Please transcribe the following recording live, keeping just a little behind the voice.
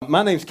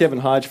My name's Kevin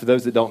Hodge, for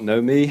those that don't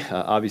know me.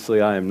 Obviously,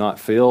 I am not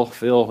Phil.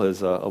 Phil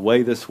is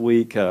away this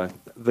week.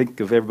 Think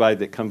of everybody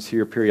that comes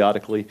here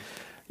periodically.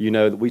 You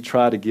know that we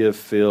try to give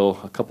Phil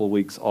a couple of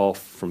weeks off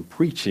from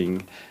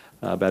preaching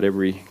about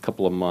every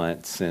couple of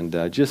months,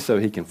 and just so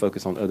he can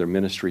focus on other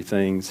ministry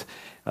things.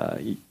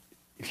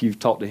 If you've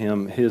talked to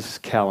him, his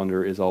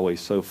calendar is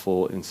always so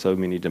full and so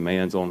many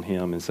demands on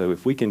him. And so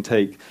if we can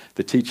take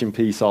the teaching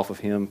piece off of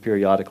him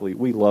periodically,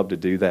 we love to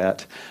do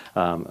that.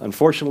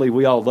 Unfortunately,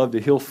 we all love to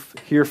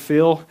hear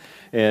Phil.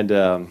 And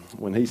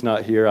when he's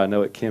not here, I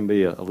know it can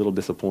be a little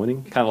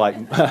disappointing. Kind of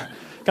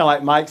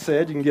like Mike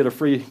said, you can get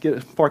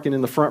parking in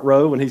the front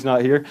row when he's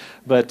not here.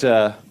 But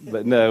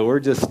no,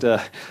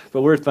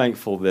 we're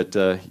thankful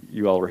that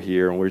you all are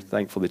here, and we're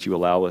thankful that you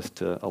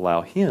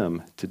allow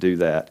him to do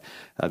that.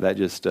 That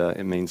just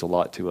it means a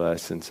lot to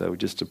us, and so we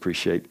just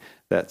appreciate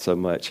that so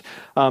much.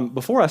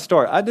 Before I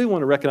start, I do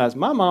want to recognize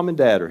my mom and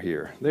dad are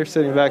here. They're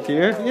sitting back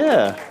here.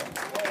 Yeah,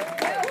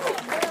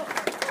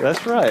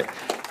 that's right.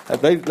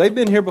 They've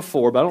been here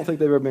before, but I don't think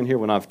they've ever been here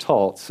when I've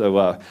taught.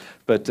 So,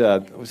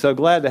 so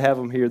glad to have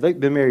them here. They've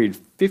been married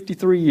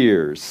 53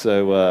 years.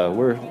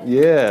 So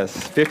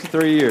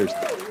 53 years,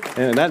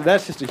 and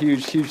that's just a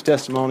huge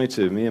testimony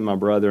to me and my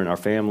brother and our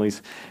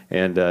families,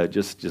 and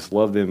just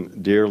love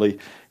them dearly.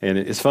 And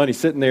it's funny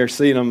sitting there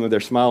seeing them with their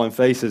smiling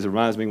faces. It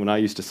reminds me when I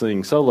used to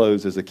sing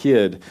solos as a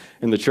kid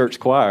in the church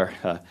choir.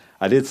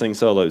 I did sing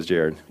solos,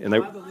 Jared, and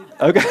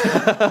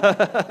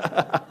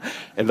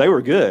and they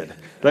were good.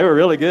 They were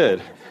really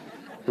good.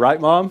 Right,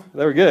 Mom?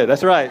 They were good.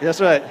 That's right.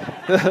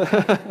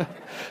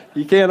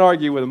 You can't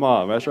argue with a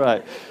mom. That's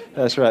right.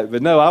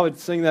 But no, I would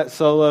sing that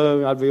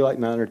solo. I'd be like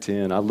 9 or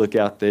 10. I'd look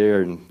out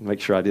there and make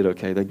sure I did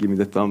okay. They'd give me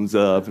the thumbs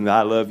up and the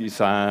I love you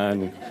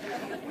sign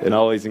and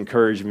always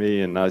encourage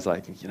me. And I was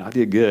like, I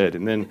did good.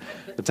 And then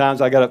the times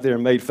I got up there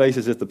and made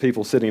faces at the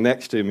people sitting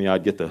next to me,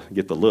 I'd get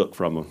the look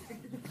from them.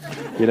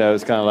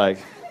 It's kind of like,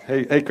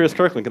 hey, Chris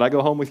Kirkland, can I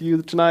go home with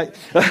you tonight?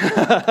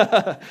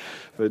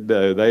 But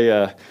no,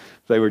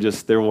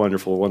 they're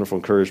wonderful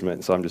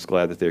encouragement. So I'm just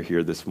glad that they're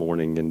here this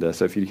morning. And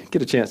so if you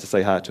get a chance to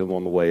say hi to them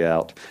on the way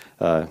out,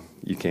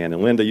 you can.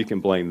 And Linda, you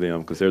can blame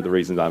them because they're the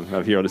reason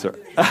I'm here on this earth.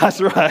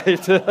 That's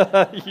right.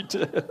 You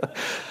do.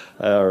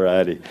 All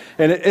righty.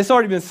 And it's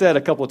already been said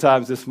a couple of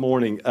times this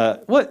morning.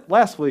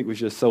 Last week was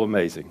just so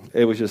amazing.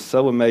 It was just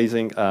so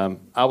amazing.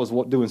 I was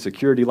doing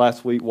security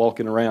last week,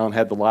 walking around,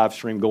 had the live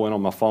stream going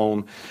on my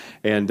phone,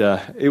 and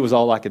it was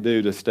all I could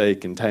do to stay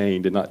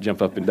contained and not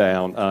jump up and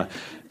down.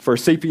 For a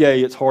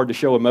CPA, it's hard to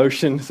show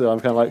emotion, so I'm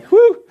kind of like,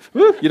 whoo,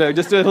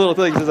 just doing little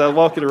things as I was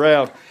walking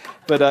around.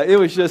 But it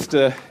was just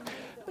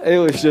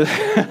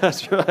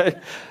that's right.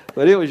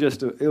 But it was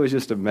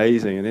just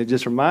amazing, and it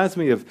just reminds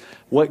me of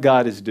what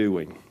God is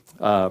doing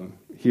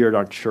here at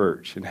our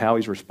church and how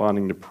He's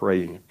responding to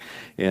praying,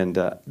 and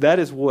that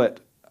is what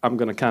I'm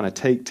going to kind of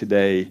take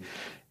today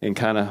and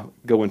kind of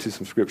go into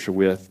some scripture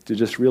with to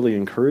just really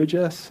encourage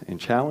us and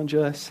challenge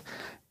us,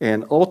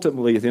 and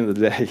ultimately at the end of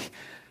the day,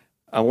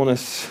 I want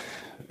us,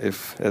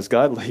 as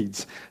God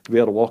leads, to be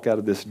able to walk out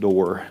of this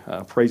door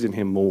praising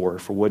Him more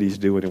for what He's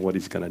doing and what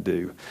He's going to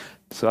do.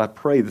 So I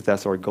pray that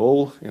that's our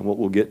goal and what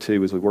we'll get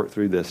to as we work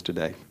through this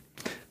today.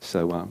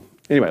 So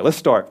anyway, let's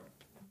start.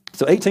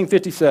 So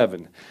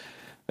 1857,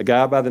 a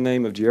guy by the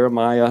name of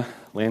Jeremiah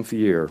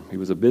Lanphier, he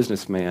was a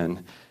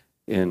businessman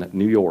in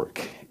New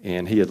York,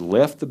 and he had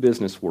left the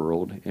business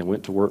world and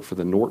went to work for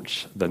the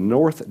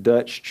North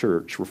Dutch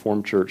Church,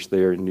 Reformed Church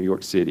there in New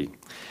York City.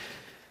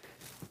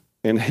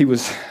 And he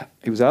was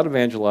out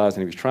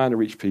evangelizing, he was trying to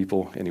reach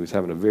people, and he was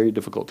having a very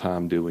difficult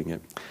time doing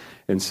it.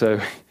 And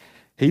so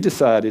he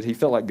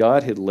felt like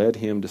God had led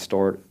him to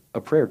start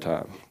a prayer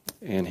time.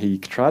 And he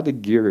tried to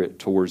gear it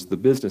towards the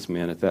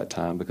businessmen at that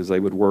time because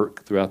they would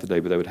work throughout the day,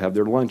 but they would have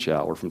their lunch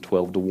hour from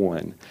 12 to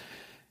 1.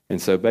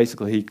 And so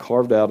basically he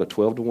carved out a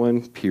 12 to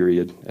 1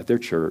 period at their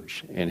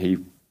church, and he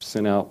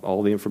sent out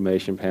all the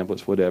information,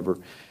 pamphlets, whatever,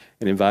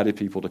 and invited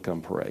people to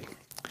come pray.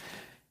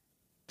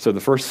 So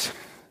the first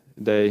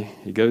day,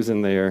 he goes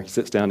in there, he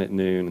sits down at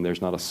noon, and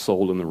there's not a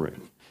soul in the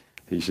room.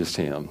 He's just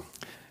him.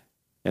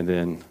 And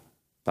then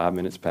 5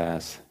 minutes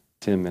pass,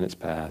 10 minutes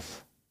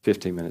pass,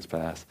 15 minutes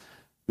pass.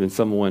 Then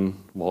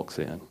someone walks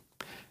in.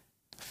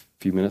 A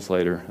few minutes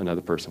later,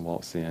 another person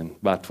walks in.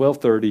 By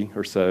 12:30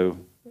 or so,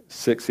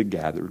 6 had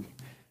gathered,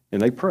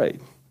 and they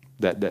prayed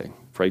that day.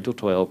 Prayed till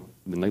 12,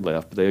 then they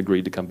left, but they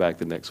agreed to come back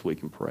the next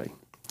week and pray.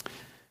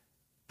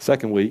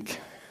 Second week,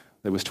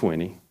 there was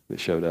 20 that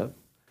showed up.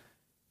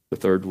 The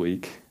third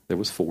week, there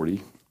was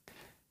 40.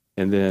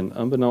 And then,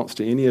 unbeknownst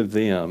to any of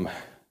them,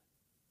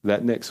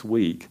 that next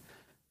week,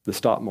 the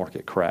stock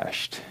market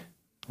crashed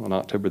on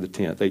October the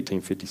 10th,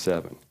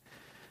 1857.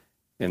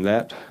 And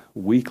that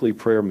weekly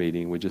prayer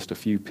meeting with just a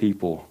few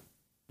people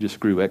just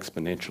grew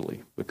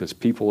exponentially because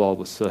people all of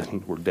a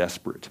sudden were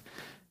desperate.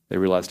 They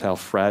realized how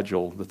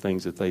fragile the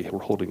things that they were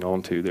holding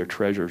on to, their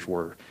treasures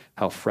were,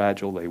 how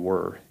fragile they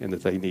were, and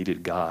that they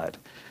needed God.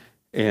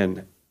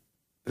 And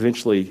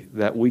eventually,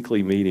 that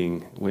weekly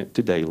meeting went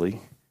to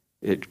daily.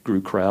 It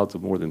grew crowds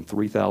of more than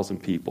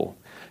 3,000 people.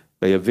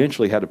 They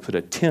eventually had to put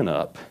a tent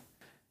up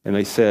And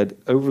they said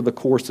over the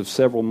course of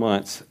several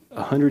months,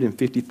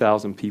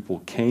 150,000 people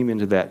came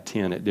into that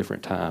tent at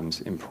different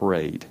times and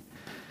prayed.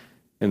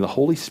 And the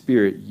Holy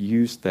Spirit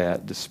used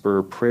that to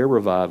spur prayer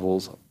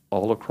revivals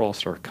all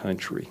across our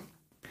country.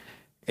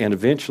 And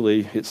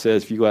eventually, it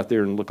says, if you go out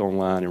there and look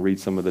online and read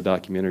some of the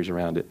documentaries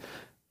around it,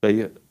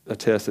 they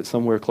attest that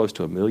somewhere close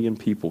to 1 million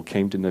people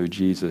came to know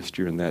Jesus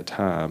during that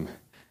time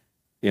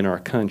in our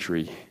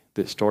country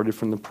that started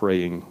from the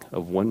praying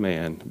of one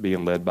man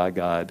being led by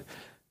God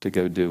to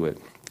go do it.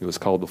 It was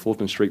called the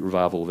Fulton Street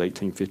Revival of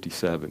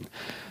 1857.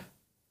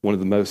 One of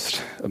the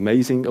most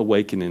amazing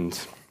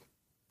awakenings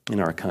in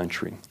our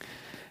country.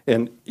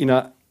 And,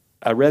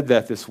 I read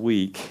that this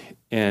week,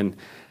 and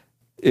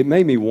it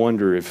made me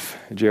wonder if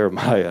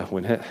Jeremiah,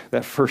 when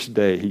that first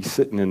day he's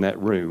sitting in that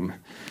room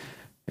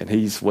and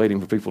he's waiting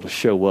for people to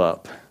show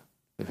up,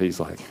 if he's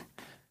like,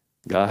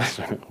 God,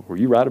 were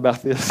you right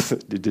about this?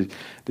 Did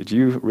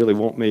you really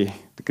want me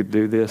to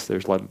do this?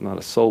 There's not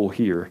a soul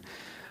here.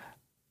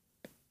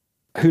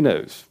 Who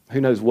knows? Who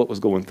knows what was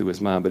going through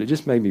his mind? But it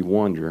just made me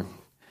wonder.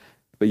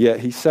 But yet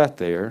he sat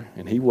there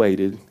and he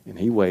waited and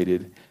he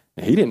waited.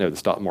 And he didn't know the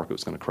stock market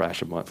was going to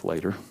crash a month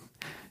later.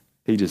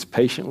 He just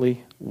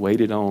patiently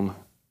waited on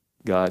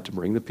God to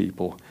bring the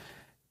people.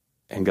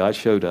 And God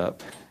showed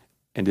up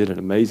and did an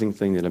amazing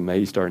thing that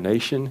amazed our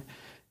nation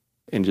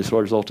and just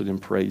resulted in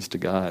praise to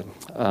God.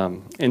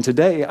 And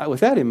today, with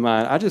that in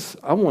mind,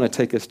 I want to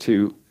take us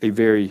to a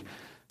very,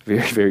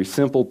 very, very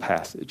simple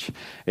passage.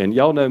 And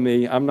y'all know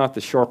me, I'm not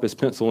the sharpest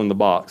pencil in the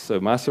box, so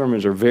my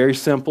sermons are very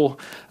simple.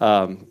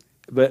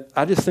 But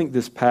I just think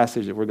this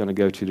passage that we're going to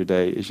go to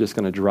today is just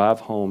going to drive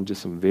home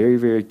just some very,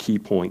 very key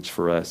points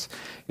for us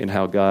in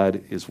how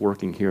God is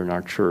working here in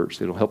our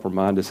church. It'll help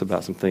remind us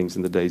about some things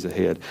in the days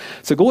ahead.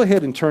 So go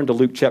ahead and turn to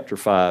Luke chapter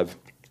 5.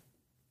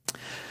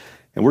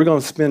 And we're going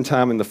to spend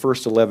time in the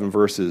first 11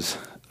 verses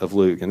of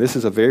Luke. And this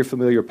is a very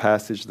familiar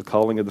passage, the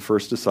calling of the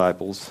first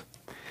disciples.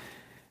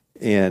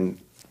 And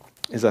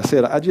as I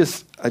said, I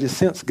just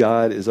sense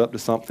God is up to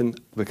something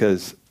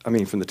because,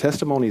 from the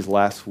testimonies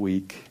last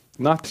week,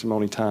 not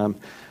testimony time,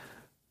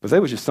 but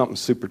there was just something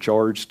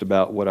supercharged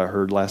about what I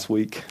heard last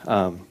week.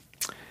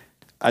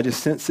 I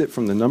just sense it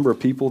from the number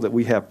of people that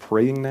we have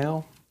praying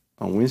now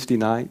on Wednesday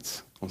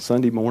nights, on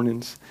Sunday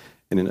mornings,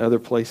 and in other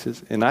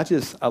places. And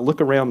I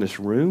look around this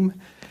room,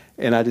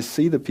 and I just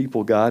see the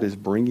people God is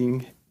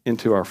bringing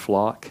into our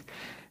flock.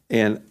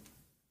 And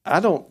I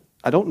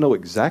don't know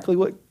exactly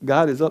what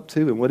God is up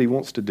to and what he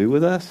wants to do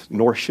with us,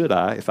 nor should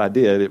I. If I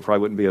did, it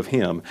probably wouldn't be of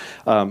him.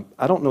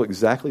 I don't know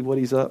exactly what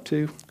he's up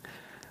to,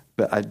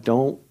 but I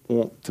don't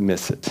want to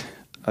miss it.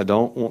 I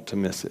don't want to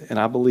miss it. And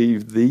I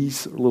believe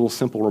these little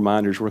simple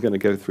reminders we're going to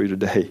go through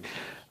today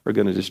are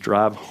going to just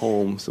drive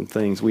home some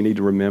things we need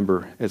to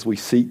remember as we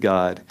seek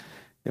God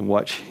and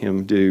watch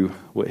him do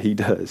what he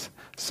does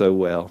so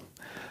well.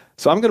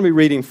 So I'm going to be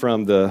reading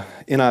from the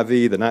NIV,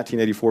 the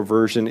 1984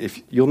 version.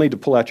 If you'll need to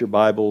pull out your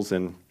Bibles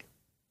and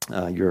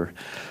your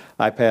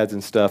iPads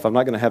and stuff. I'm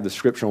not going to have the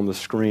scripture on the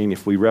screen.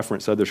 If we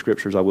reference other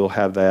scriptures, I will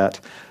have that.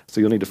 So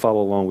you'll need to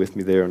follow along with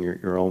me there on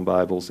your own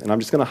Bibles. And I'm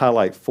just going to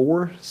highlight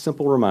 4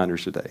 simple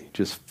reminders today.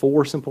 Just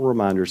 4 simple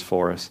reminders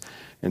for us.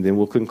 And then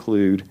we'll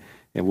conclude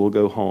and we'll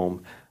go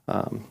home.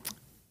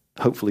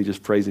 Hopefully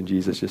just praising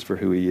Jesus just for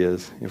who he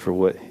is and for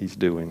what he's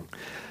doing.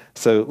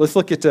 So let's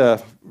look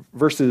at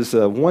verses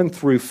 1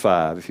 through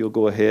 5. If you'll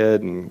go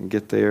ahead and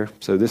get there.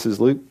 So this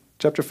is Luke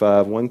chapter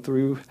 5, 1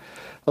 through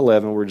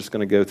 11. We're just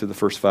going to go through the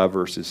first 5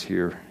 verses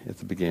here at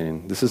the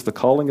beginning. This is the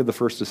calling of the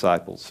first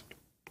disciples.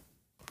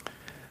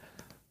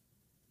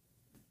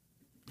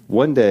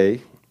 One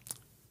day,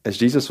 as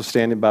Jesus was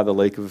standing by the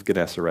lake of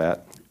Gennesaret,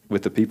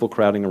 with the people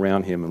crowding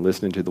around him and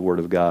listening to the word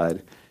of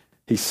God,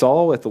 he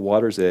saw at the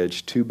water's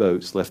edge 2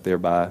 boats left there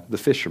by the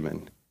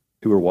fishermen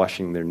who were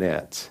washing their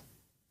nets.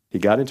 He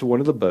got into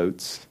one of the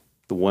boats,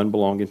 the one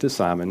belonging to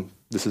Simon.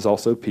 This is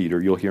also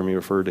Peter. You'll hear me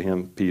refer to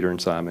him, Peter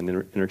and Simon,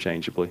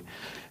 interchangeably.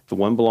 The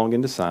one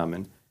belonging to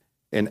Simon,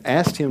 and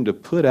asked him to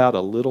put out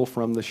a little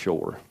from the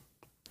shore.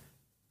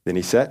 Then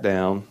he sat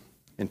down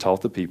and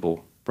taught the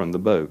people from the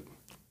boat.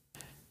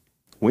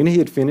 When he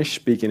had finished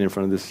speaking in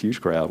front of this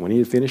huge crowd,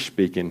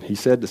 he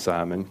said to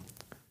Simon,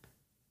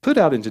 "Put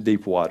out into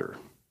deep water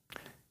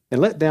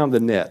and let down the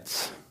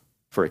nets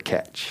for a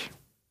catch."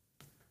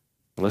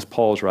 And let's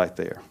pause right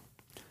there.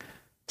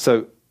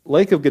 So,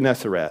 Lake of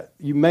Gennesaret,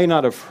 you may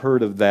not have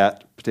heard of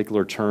that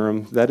particular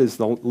term.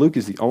 Luke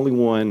is the only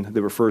one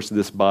that refers to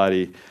this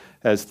body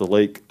as the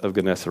Lake of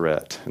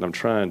Gennesaret.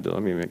 And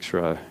let me make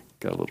sure I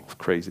got a little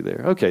crazy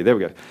there. Okay, there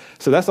we go.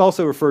 So that's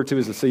also referred to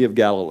as the Sea of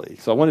Galilee.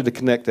 So I wanted to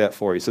connect that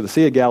for you. So the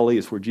Sea of Galilee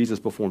is where Jesus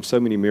performed so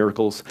many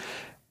miracles.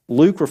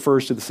 Luke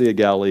refers to the Sea of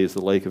Galilee as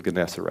the Lake of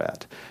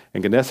Gennesaret.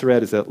 And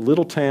Gennesaret is that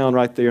little town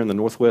right there in the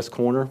northwest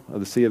corner of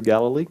the Sea of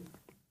Galilee.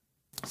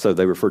 So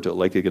they refer to it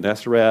Lake of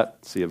Gennesaret,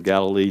 Sea of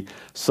Galilee.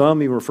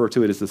 Some even refer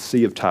to it as the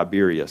Sea of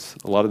Tiberias.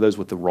 A lot of those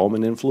with the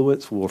Roman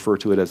influence will refer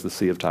to it as the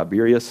Sea of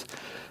Tiberias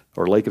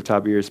or Lake of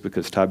Tiberias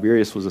because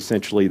Tiberias was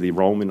essentially the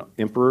Roman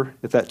emperor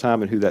at that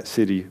time and who that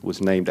city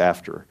was named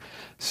after.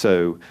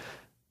 So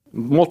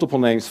multiple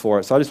names for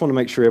it. So I just want to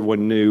make sure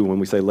everyone knew when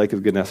we say Lake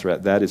of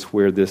Gennesaret, that is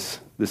where this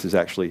is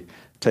actually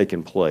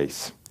taking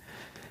place.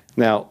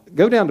 Now,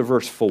 go down to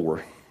verse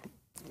 4,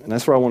 and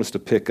that's where I want us to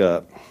pick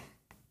up.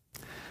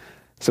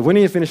 So when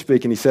he had finished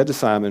speaking, he said to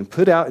Simon,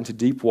 "Put out into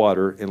deep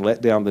water and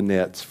let down the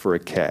nets for a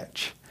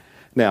catch."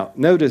 Now,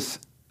 notice,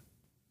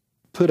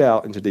 put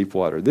out into deep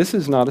water. This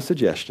is not a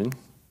suggestion.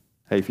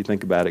 Hey, if you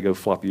think about it, go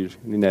flop your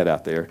net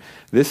out there.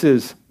 This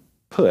is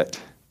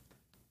put.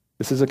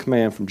 This is a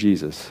command from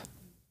Jesus.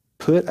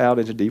 Put out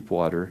into deep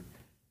water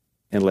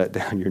and let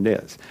down your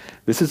nets.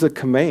 This is a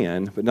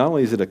command, but not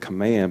only is it a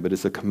command, but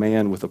it's a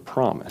command with a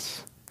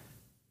promise.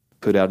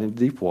 Put out into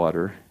deep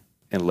water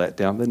and let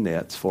down the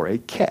nets for a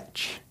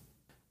catch.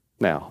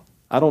 Now,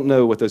 I don't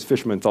know what those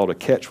fishermen thought a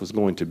catch was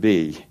going to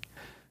be,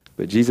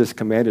 but Jesus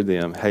commanded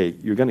them, hey,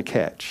 you're going to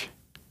catch.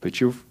 Put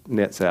your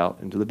nets out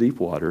into the deep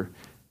water,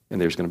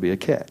 and there's going to be a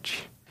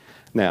catch.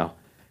 Now,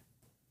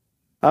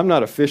 I'm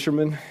not a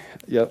fisherman.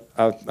 Yep,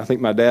 I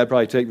think my dad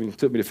probably took me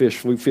to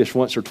fish. We fished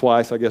once or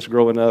twice, I guess,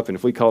 growing up, and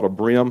if we caught a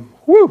brim,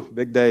 whoo,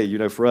 big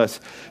day, for us.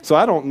 So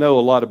I don't know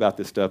a lot about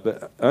this stuff,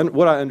 but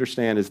what I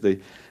understand is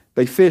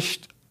they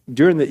fished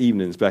during the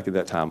evenings back at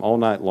that time, all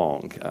night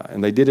long.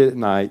 And they did it at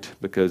night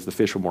because the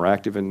fish were more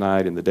active at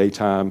night. In the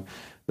daytime,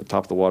 the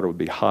top of the water would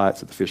be hot,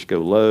 so the fish go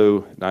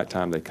low. At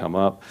nighttime, they come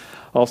up.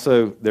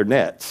 Also, their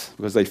nets,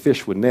 because they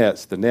fish with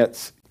nets, the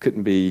nets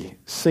couldn't be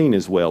seen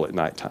as well at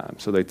nighttime.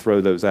 So they'd throw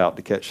those out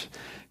to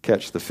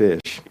catch the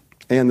fish.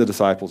 And the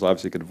disciples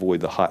obviously could avoid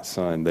the hot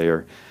sun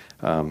there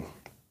in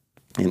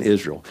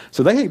Israel.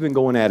 So they had been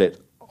going at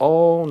it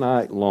all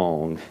night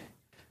long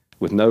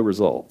with no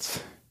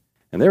results.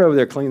 And they're over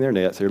there cleaning their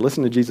nets. They're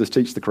listening to Jesus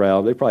teach the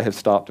crowd. They probably have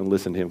stopped and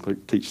listened to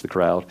him teach the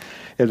crowd.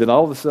 And then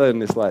all of a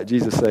sudden, it's like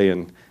Jesus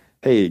saying,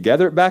 hey,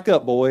 gather it back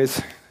up,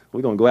 boys.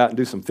 We're going to go out and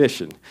do some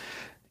fishing.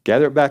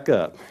 Gather it back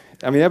up.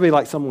 I mean, that'd be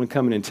like someone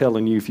coming and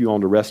telling you if you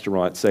owned a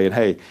restaurant, saying,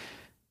 hey,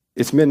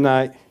 it's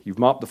midnight. You've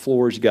mopped the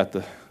floors. You got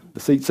the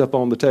seats up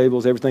on the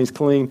tables. Everything's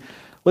clean.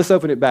 Let's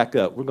open it back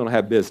up. We're going to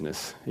have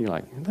business. And you're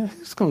like,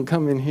 who's going to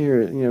come in here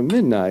at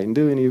midnight and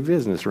do any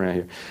business around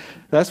here?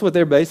 That's what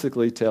they're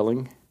basically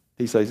telling.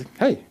 He says,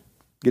 hey,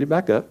 get it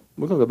back up.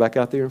 We're going to go back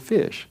out there and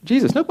fish.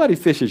 Jesus, nobody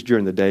fishes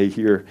during the day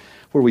here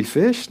where we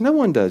fish. No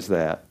one does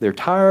that. They're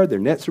tired. Their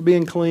nets are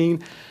being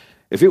cleaned.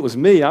 If it was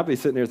me, I'd be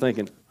sitting there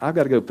thinking, I've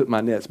got to go put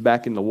my nets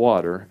back in the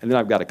water, and then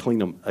I've got to clean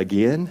them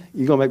again.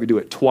 You're going to make me do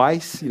it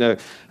twice?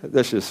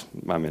 That's just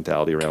my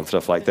mentality around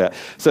stuff like that.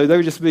 So they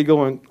would just be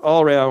going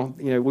all around.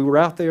 We were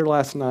out there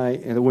last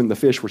night, and when the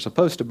fish were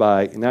supposed to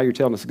bite, and now you're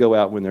telling us to go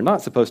out when they're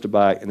not supposed to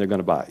bite, and they're going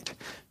to bite.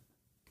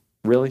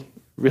 Really?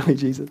 Really,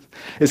 Jesus?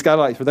 It's kind of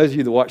like, for those of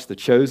you that watch The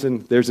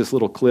Chosen, there's this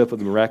little clip of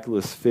the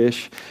miraculous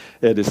fish,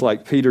 and it's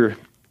like Peter,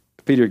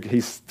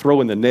 he's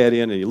throwing the net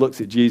in, and he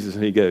looks at Jesus,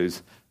 and he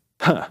goes,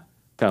 huh.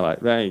 Kind of like,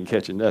 that ain't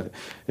catching nothing.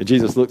 And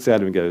Jesus looks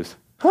at him and goes,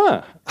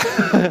 huh.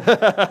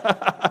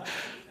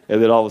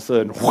 And then all of a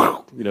sudden,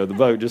 whoosh, the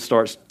boat just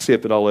starts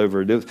tipping all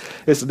over.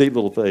 It's a neat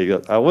little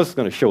thing. I was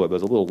going to show it, but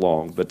it was a little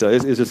long. But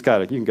it's just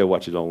kind of, you can go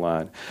watch it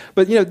online.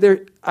 But,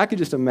 I could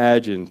just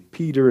imagine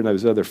Peter and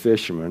those other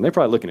fishermen. They're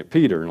probably looking at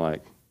Peter and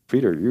like,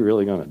 Peter, are you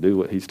really going to do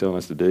what he's telling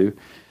us to do?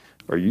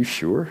 Are you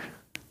sure?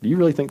 Do you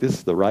really think this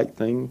is the right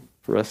thing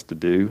for us to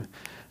do?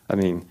 I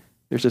mean,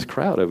 there's this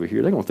crowd over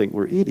here. They're going to think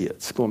we're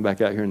idiots going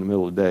back out here in the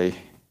middle of the day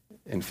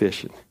and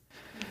fishing.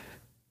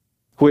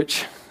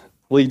 Which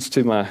leads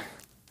to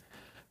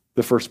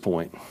the first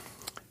point.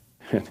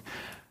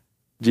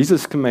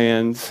 Jesus'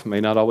 commands may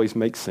not always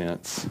make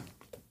sense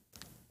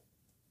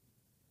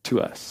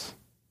to us.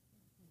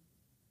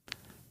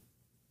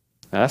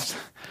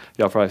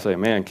 Y'all probably say,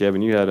 man,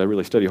 Kevin, you had to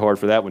really study hard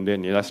for that one,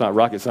 didn't you? That's not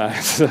rocket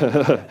science.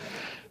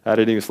 I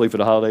didn't even sleep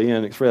at a Holiday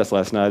Inn Express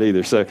last night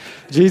either. So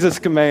Jesus'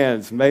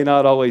 commands may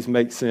not always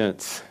make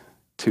sense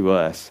to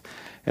us.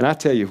 And I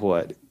tell you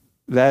what,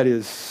 that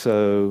is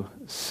so,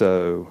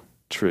 so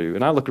true.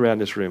 And I look around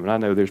this room, and I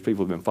know there's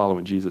people who have been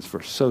following Jesus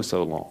for so,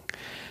 so long.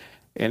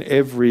 And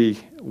every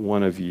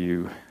one of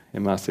you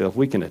and myself,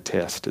 we can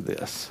attest to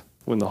this.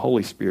 When the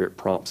Holy Spirit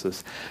prompts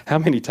us, how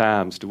many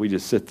times do we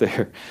just sit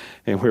there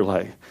and we're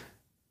like,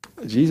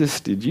 Jesus,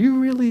 did you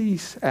really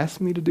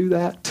ask me to do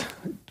that?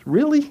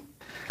 Really?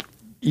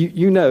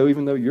 You know,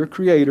 even though you're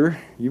creator,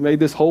 you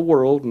made this whole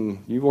world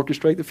and you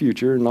orchestrate the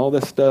future and all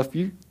this stuff,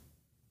 you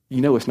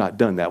know it's not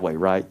done that way,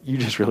 right? You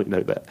just really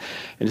know that.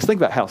 And just think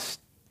about how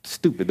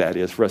stupid that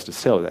is for us to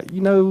tell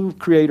that.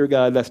 Creator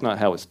God, that's not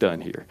how it's done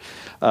here.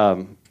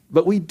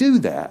 But we do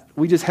that.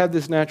 We just have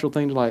this natural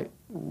thing to like,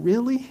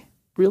 really?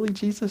 Really,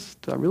 Jesus?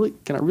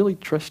 Can I really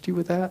trust you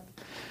with that?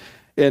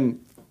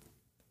 And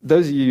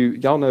those of you,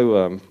 y'all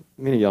know,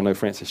 many of y'all know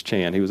Francis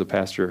Chan. He was a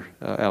pastor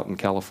out in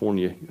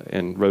California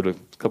and wrote a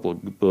couple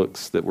of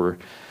books that were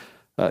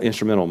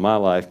instrumental in my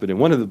life. But in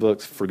one of the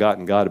books,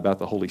 Forgotten God, about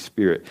the Holy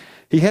Spirit,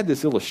 he had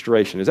this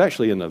illustration. It's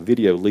actually in a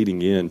video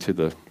leading into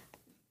the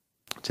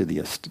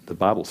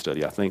Bible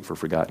study, I think, for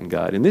Forgotten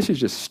God. And this has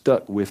just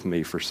stuck with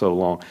me for so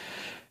long.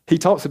 He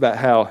talks about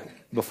how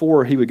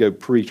before he would go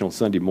preach on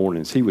Sunday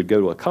mornings, he would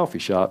go to a coffee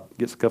shop,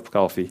 gets a cup of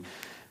coffee,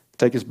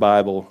 take his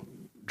Bible,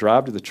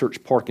 drive to the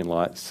church parking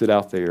lot, sit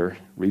out there,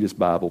 read his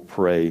Bible,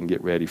 pray, and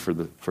get ready for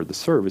the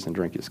service and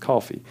drink his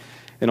coffee.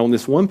 And on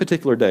this one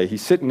particular day,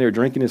 he's sitting there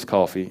drinking his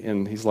coffee,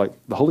 and he's like,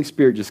 the Holy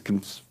Spirit just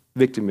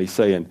convicted me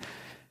saying,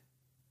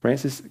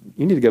 Francis,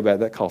 you need to go back to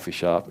that coffee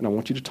shop, and I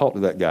want you to talk to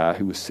that guy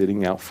who was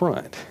sitting out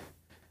front.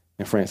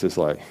 And Francis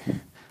like,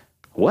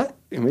 what?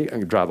 I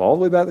can drive all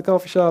the way back to the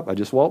coffee shop? I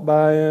just walked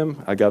by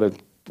him. We got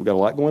a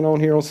lot going on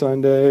here on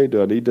Sunday.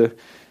 Do I need to?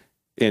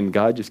 And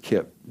God just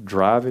kept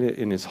driving it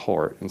in his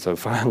heart. And so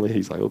finally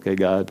he's like, okay,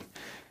 God.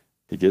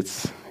 He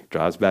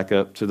drives back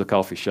up to the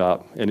coffee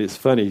shop. And it's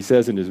funny, he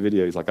says in his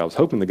video, he's like, I was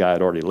hoping the guy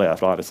had already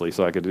left, honestly,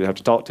 so I could have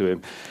to talk to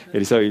him.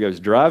 And so he goes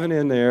driving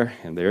in there,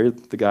 and there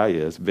the guy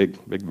is, big,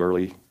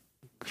 burly,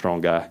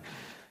 strong guy.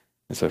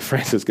 And so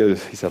Francis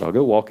goes, he said, I'll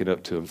go walking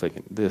up to him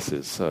thinking, this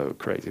is so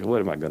crazy.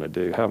 What am I going to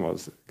do? How am I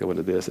going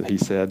to this? And he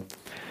said,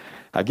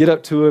 I get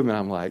up to him, and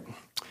I'm like,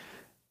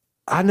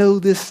 I know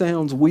this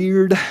sounds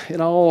weird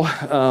and all,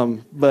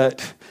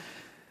 but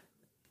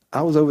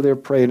I was over there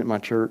praying at my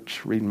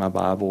church, reading my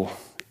Bible,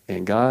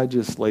 and God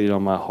just laid it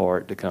on my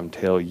heart to come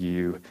tell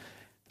you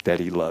that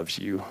he loves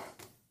you,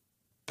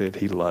 that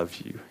he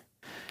loves you.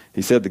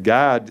 He said the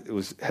guy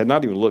had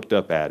not even looked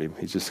up at him.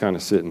 He's just kind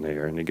of sitting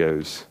there, and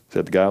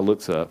the guy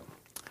looks up,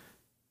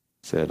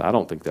 said, I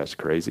don't think that's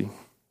crazy.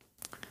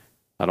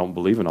 I don't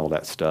believe in all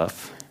that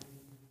stuff,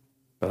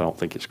 but I don't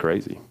think it's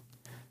crazy.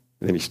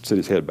 And then he set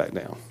his head back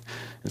down.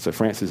 And so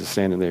Francis is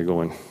standing there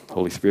going,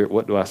 Holy Spirit,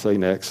 what do I say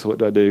next? What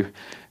do I do?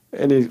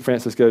 And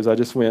Francis goes, I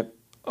just went,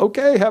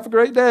 okay, have a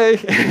great day.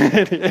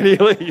 and he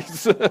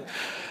leaves.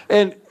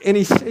 and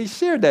he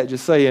shared that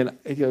just saying,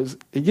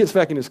 he gets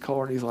back in his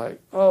car and he's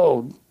like,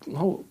 oh,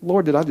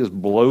 Lord, did I just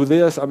blow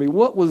this? I mean,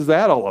 what was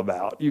that all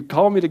about? You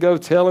called me to go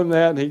tell him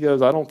that, and he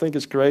goes, I don't think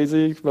it's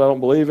crazy, but I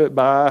don't believe it.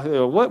 Bye.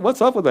 What's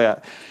up with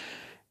that?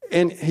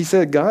 And he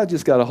said God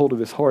just got a hold of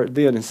his heart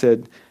then and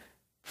said,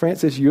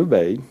 Francis, you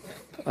obeyed.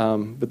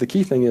 But the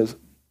key thing is,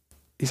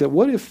 he said,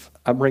 what if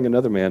I bring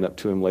another man up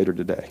to him later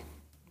today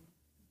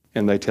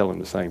and they tell him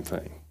the same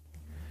thing?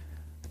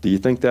 Do you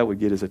think that would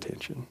get his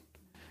attention?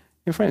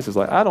 And Francis was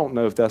like, I don't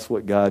know if that's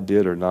what God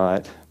did or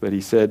not, but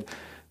he said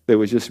there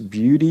was just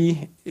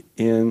beauty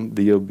in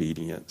the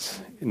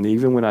obedience. And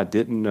even when I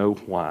didn't know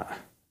why,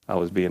 I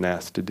was being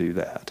asked to do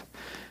that.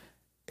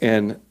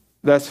 And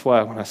that's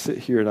why when I sit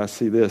here and I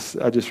see this,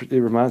 it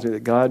reminds me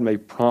that God may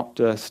prompt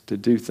us to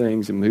do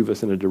things and move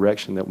us in a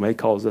direction that may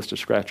cause us to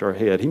scratch our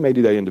head. He may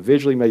do that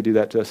individually, may do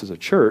that to us as a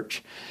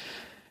church.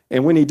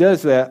 And when he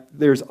does that,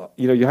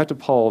 you have to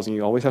pause, and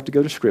you always have to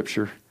go to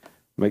Scripture.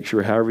 Make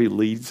sure however he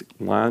leads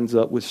lines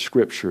up with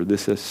Scripture.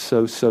 This is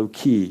so, so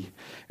key.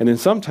 And then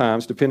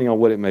sometimes, depending on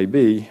what it may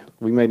be,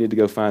 we may need to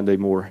go find a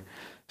more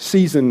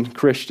seasoned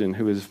Christian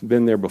who has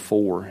been there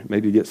before,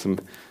 maybe get some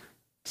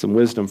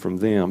wisdom from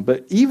them.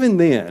 But even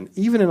then,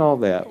 even in all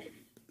that,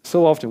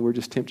 so often we're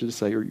just tempted to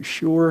say, are you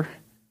sure?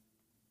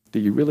 Do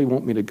you really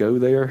want me to go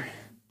there?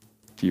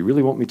 Do you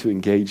really want me to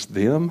engage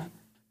them?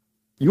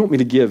 You want me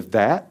to give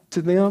that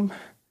to them?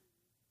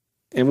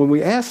 And when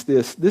we ask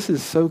this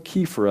is so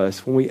key for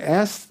us. When we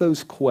ask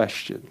those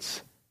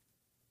questions,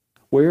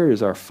 where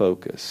is our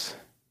focus?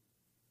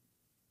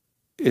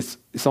 It's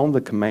on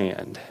the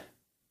command,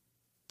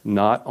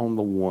 not on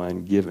the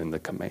one given the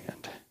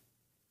command.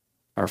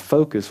 Our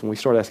focus, when we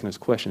start asking those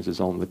questions, is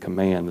on the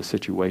command, the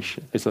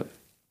situation. It's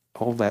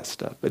all that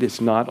stuff. But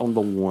it's not on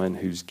the one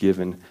who's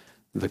given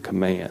the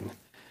command.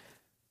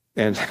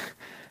 And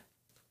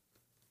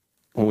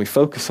when we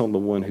focus on the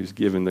one who's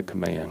given the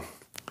command,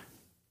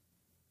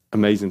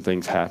 amazing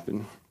things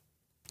happen.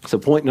 So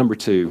point number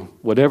 2,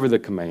 whatever the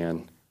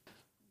command,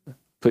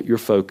 put your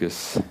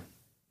focus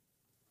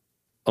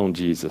on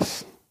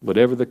Jesus.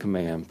 Whatever the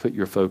command, put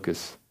your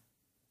focus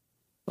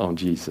on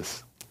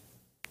Jesus.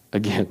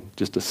 Again,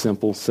 just a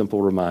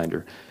simple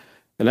reminder.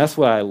 And that's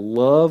why I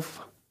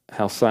love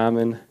how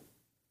Simon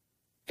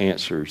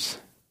answers.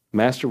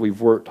 Master, we've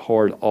worked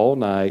hard all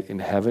night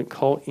and haven't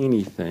caught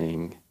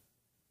anything,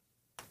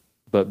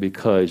 but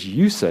because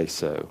you say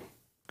so,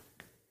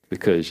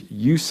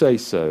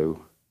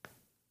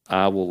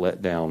 I will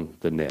let down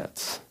the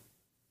nets.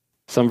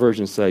 Some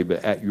versions say,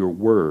 but at your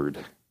word,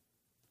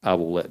 I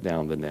will let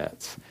down the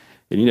nets.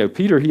 And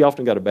Peter, he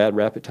often got a bad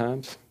rap at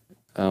times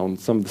on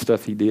some of the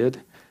stuff he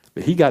did.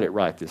 But he got it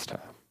right this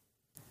time.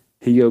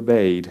 He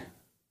obeyed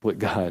what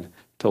God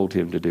told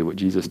him to do, what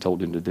Jesus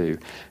told him to do.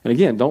 And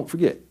again, don't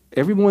forget,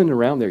 everyone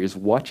around there is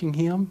watching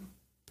him.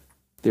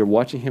 They're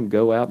watching him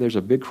go out. There's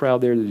a big crowd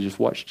there that just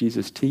watched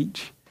Jesus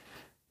teach.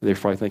 They're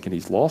probably thinking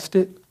he's lost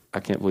it. I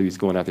can't believe he's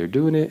going out there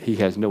doing it. He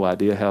has no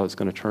idea how it's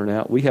going to turn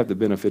out. We have the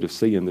benefit of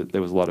seeing that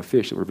there was a lot of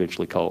fish that were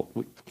eventually caught.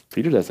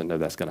 Peter doesn't know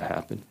that's going to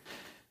happen.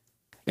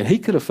 And he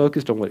could have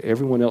focused on what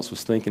everyone else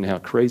was thinking, how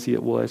crazy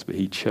it was, but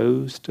he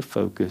chose to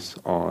focus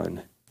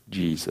on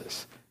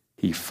Jesus.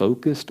 He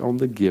focused on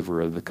the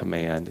giver of the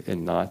command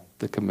and not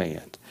the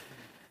command.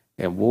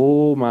 And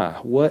whoa my,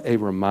 what a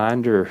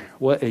reminder,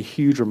 what a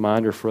huge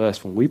reminder for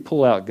us when we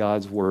pull out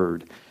God's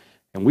word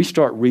and we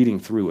start reading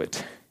through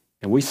it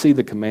and we see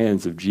the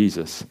commands of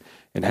Jesus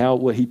and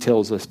what he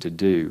tells us to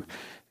do.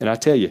 And I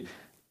tell you,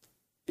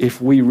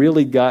 if we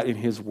really got in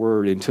his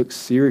word and took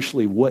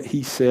seriously what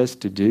he says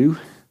to do,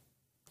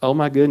 oh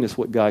my goodness,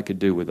 what God could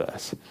do with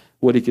us,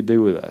 what he could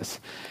do with us.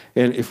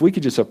 And if we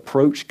could just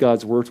approach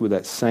God's words with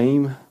that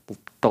same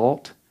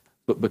thought,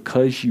 but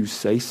because you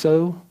say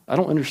so, I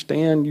don't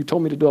understand, you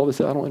told me to do all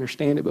this, I don't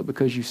understand it, but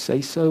because you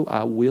say so,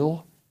 I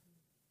will.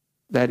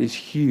 That is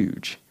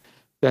huge.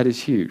 That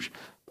is huge.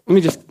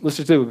 Let's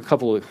just do a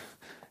couple of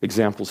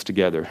examples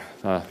together,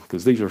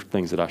 because these are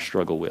things that I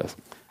struggle with.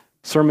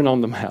 Sermon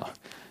on the Mount.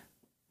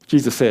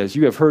 Jesus says,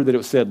 you have heard that it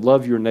was said,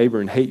 love your neighbor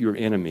and hate your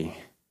enemy.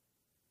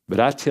 But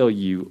I tell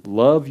you,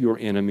 love your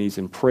enemies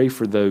and pray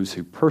for those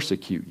who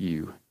persecute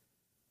you,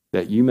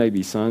 that you may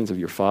be sons of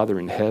your Father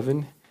in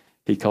heaven.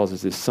 He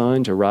causes his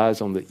sun to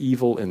rise on the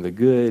evil and the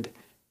good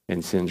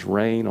and sends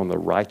rain on the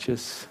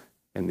righteous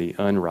and the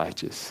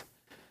unrighteous.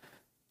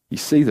 You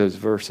see those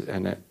verses,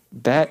 and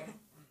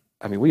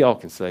we all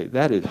can say,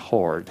 that is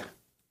hard.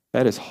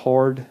 That is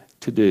hard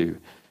to do.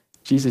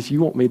 Jesus,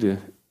 you want me to,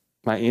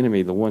 my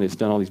enemy, the one that's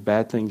done all these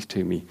bad things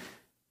to me,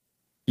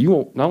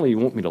 not only you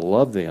want me to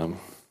love them,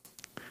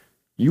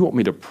 you want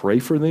me to pray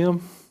for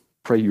them,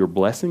 pray your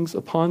blessings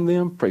upon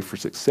them, pray for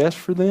success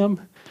for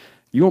them.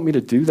 You want me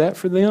to do that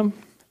for them?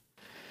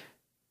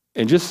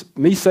 And just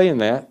me saying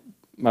that,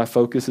 my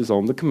focus is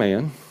on the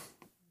command.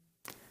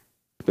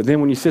 But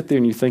then when you sit there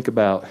and you think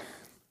about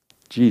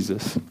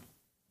Jesus,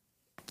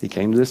 he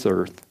came to this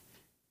earth,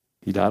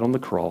 he died on the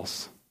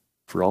cross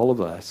for all of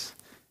us,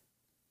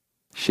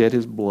 shed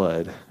his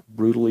blood,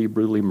 brutally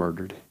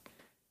murdered,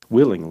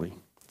 willingly.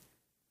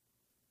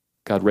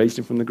 God raised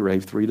him from the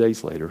grave 3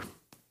 days later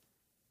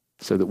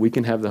so that we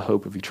can have the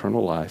hope of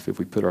eternal life if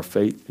we put our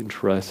faith and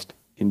trust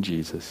in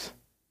Jesus.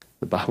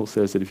 The Bible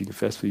says that if you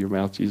confess with your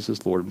mouth Jesus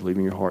is Lord and believe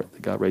in your heart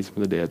that God raised him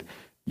from the dead,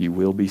 you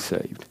will be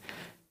saved.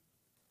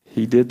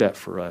 He did that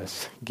for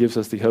us, gives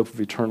us the hope of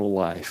eternal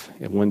life,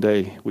 and one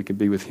day we can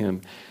be with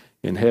him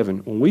in heaven.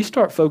 When we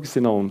start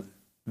focusing on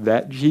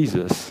that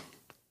Jesus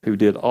who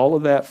did all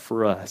of that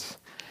for us,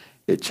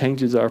 it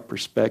changes our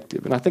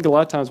perspective. And I think a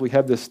lot of times we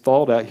have this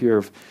thought out here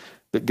of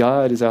that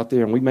God is out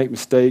there and we make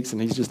mistakes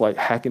and he's just like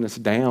hacking us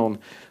down.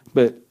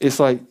 But it's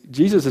like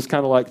Jesus is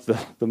kind of like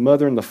the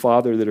mother and the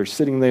father that are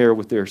sitting there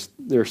with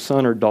their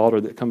son or daughter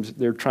that comes,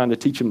 they're trying to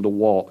teach them to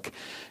walk.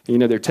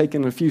 They're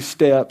taking a few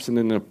steps and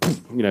then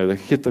they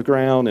hit the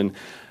ground, and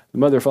the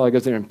mother or father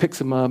goes there and picks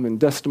them up and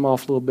dusts them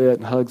off a little bit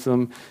and hugs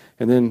them.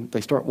 And then they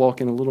start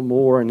walking a little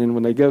more. And then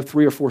when they go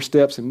 3 or 4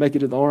 steps and make it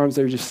to the arms,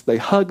 they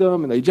hug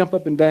them and they jump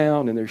up and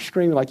down and they're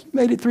screaming like, you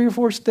made it 3 or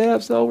 4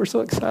 steps. Oh, we're so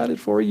excited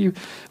for you.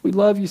 We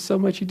love you so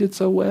much. You did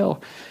so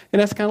well.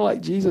 And that's kind of like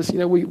Jesus.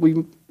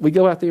 We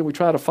go out there and we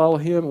try to follow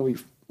him and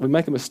we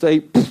make a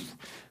mistake.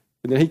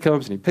 And then he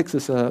comes and he picks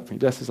us up and he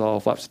dusts us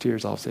off, wipes the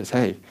tears off, says,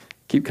 hey,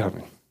 keep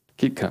coming.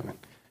 Keep coming.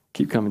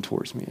 Keep coming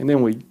towards me. And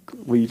then we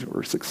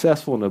were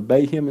successful and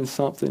obey him in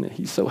something. And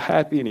he's so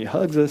happy and he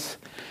hugs us.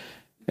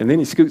 And then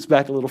he scoots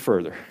back a little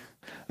further.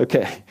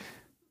 Okay,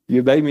 you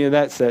obey me in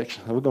that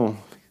section.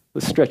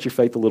 Let's stretch your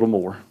faith a little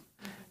more.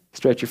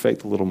 Stretch your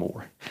faith a little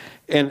more.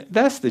 And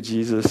that's the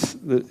Jesus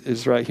that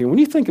is right here. When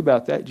you think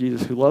about that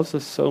Jesus who loves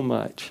us so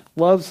much,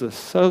 loves us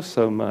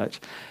so much,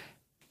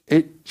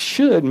 it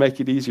should make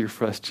it easier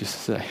for us just to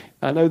say,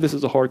 I know this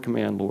is a hard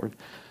command, Lord,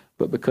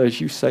 but because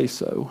you say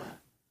so,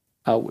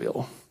 I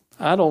will.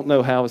 I don't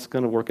know how it's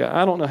going to work out.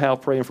 I don't know how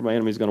praying for my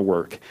enemy is going to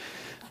work.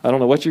 I don't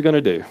know what you're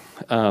going to do.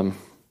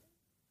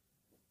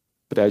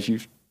 But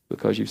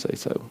because you say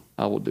so,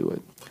 I will do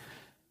it.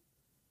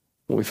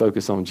 When we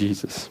focus on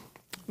Jesus.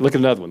 Look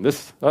at another one. I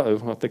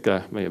think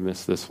I may have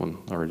missed this one.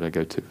 Or did I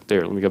go to?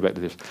 There, let me go back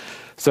to this.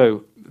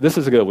 So this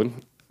is a good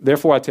one.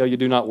 Therefore I tell you,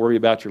 do not worry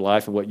about your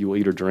life and what you will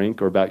eat or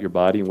drink, or about your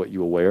body and what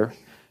you will wear.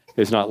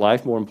 Is not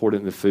life more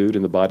important than food,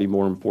 and the body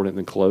more important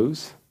than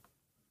clothes?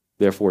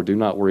 Therefore do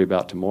not worry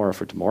about tomorrow,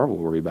 for tomorrow will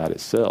worry about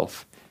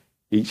itself.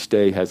 Each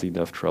day has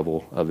enough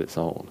trouble of its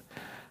own.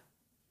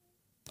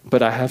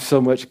 But I have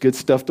so much good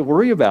stuff to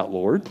worry about,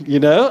 Lord.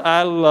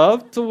 I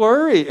love to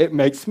worry. It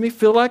makes me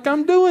feel like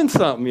I'm doing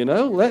something,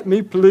 Let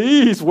me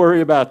please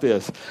worry about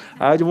this.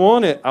 I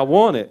want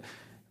it.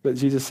 But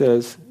Jesus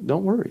says,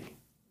 don't worry.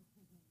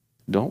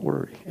 Don't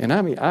worry. And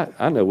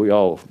I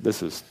know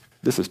this is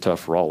tough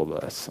for all of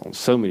us on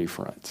so many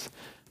fronts.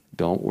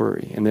 Don't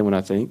worry. And then when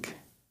I think,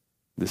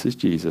 this is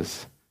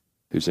Jesus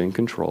who's in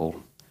control.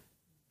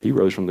 He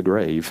rose from the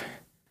grave.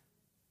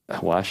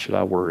 Why should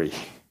I worry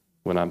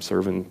when I'm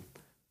serving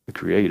the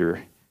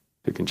Creator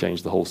who can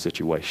change the whole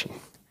situation?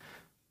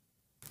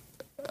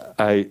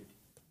 I'll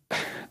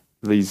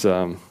just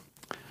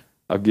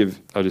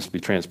be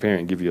transparent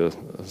and give you a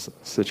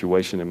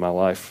situation in my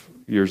life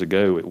years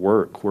ago at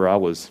work where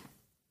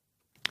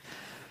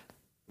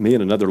me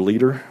and another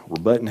leader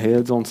were butting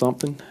heads on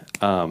something.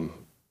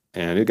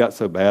 And it got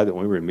so bad that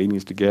when we were in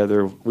meetings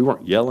together, we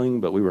weren't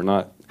yelling, but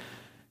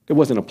it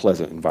wasn't a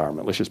pleasant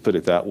environment. Let's just put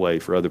it that way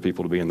for other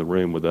people to be in the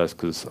room with us,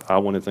 because I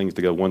wanted things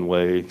to go one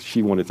way.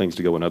 She wanted things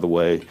to go another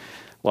way.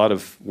 A lot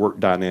of work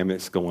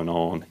dynamics going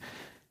on.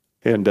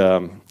 And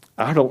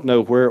I don't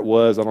know where it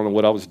was. I don't know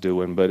what I was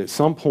doing, but at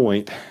some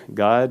point,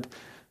 God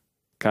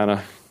kind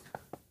of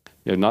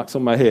knocks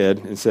on my head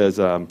and says,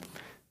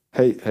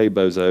 hey,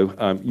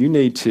 bozo, you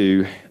need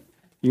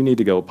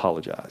to go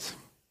apologize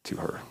to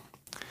her.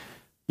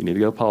 You need to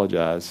go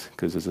apologize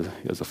because as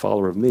a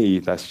follower of me,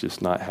 that's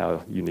just not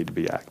how you need to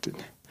be acting.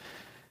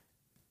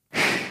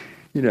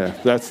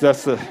 That's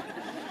the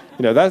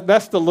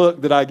that's the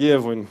look that I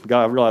give when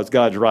I realize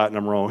God's right and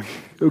I'm wrong.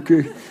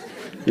 Okay.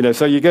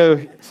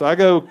 So I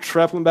go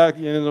traveling back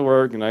into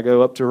work and I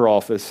go up to her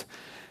office,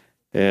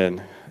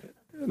 and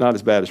not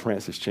as bad as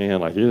Francis Chan,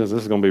 like, this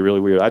is going to be really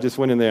weird. I just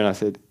went in there and I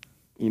said,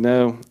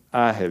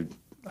 I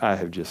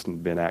have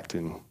just been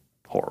acting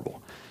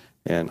horrible.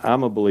 And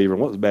I'm a believer.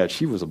 And what was bad,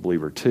 she was a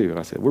believer too. And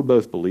I said, we're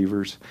both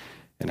believers,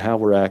 and how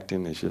we're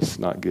acting is just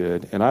not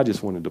good. And I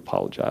just wanted to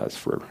apologize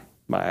for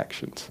my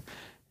actions.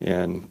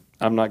 And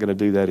I'm not going to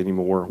do that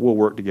anymore. We'll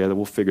work together.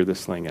 We'll figure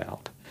this thing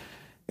out.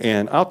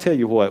 And I'll tell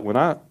you what, when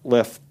I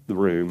left the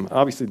room,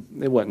 obviously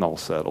it wasn't all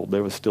settled.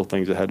 There was still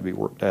things that had to be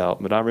worked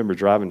out. But I remember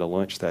driving to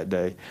lunch that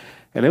day,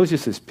 and there was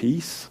just this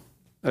peace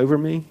over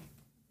me.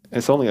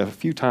 It's only a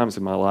few times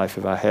in my life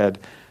have I had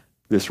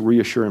this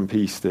reassuring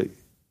peace that,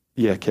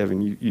 yeah,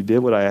 Kevin, you did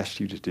what I asked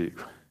you to do.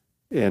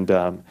 And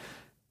I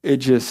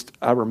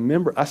still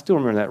remember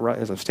that right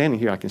as I'm standing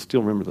here. I can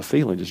still remember the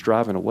feeling just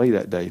driving away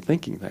that day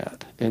thinking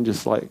that. And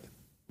just like,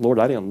 Lord,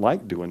 I didn't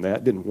like doing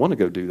that, didn't want to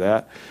go do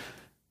that.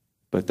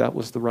 But that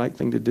was the right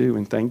thing to do,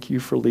 and thank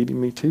you for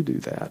leading me to do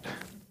that.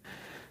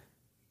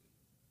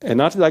 And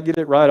not that I get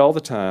it right all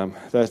the time.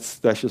 That's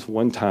just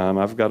one time.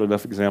 I've got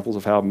enough examples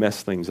of how I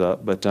mess things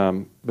up. But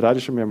I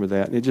just remember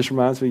that. And it just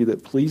reminds me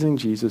that pleasing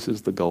Jesus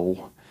is the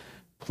goal.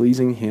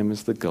 Pleasing him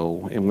is the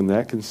goal. And when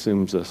that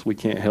consumes us, we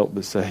can't help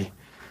but say,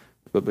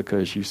 but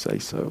because you say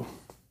so,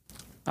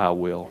 I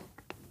will.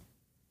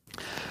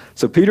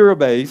 So Peter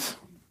obeys.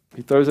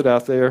 He throws it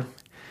out there.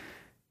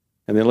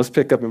 And then let's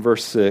pick up in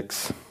verse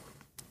 6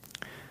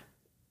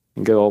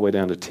 and go all the way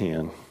down to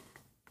 10.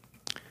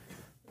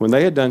 When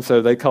they had done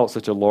so, they caught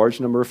such a large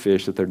number of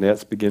fish that their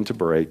nets began to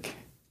break.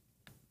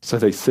 So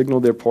they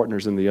signaled their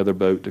partners in the other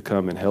boat to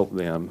come and help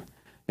them.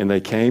 And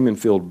they came and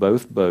filled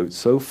both boats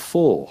so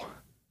full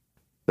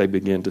they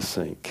began to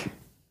sink.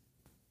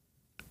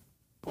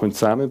 When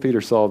Simon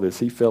Peter saw this,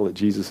 he fell at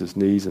Jesus'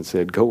 knees and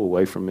said, "Go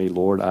away from me,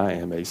 Lord, I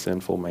am a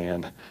sinful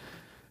man."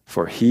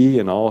 For he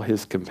and all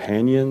his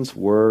companions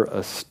were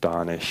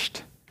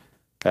astonished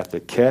at the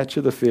catch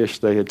of the fish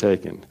they had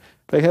taken.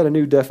 They had a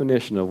new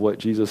definition of what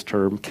Jesus'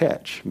 term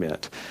catch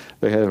meant.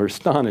 They were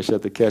astonished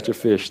at the catch of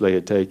fish they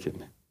had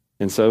taken.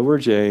 And so were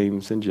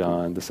James and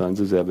John, the sons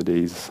of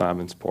Zebedee,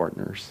 Simon's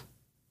partners.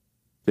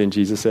 Then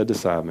Jesus said to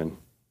Simon,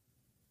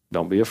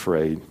 "Don't be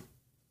afraid.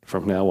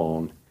 From now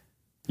on,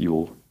 you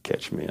will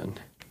catch men."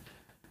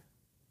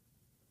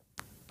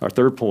 Our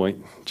third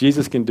point,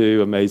 Jesus can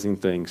do amazing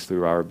things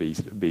through our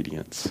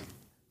obedience.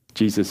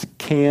 Jesus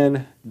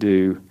can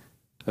do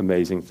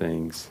amazing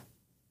things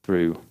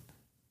through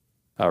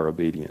our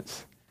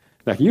obedience.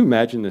 Now, can you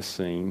imagine this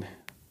scene?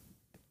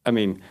 I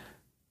mean,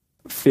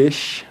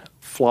 fish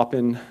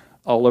flopping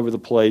all over the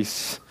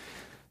place,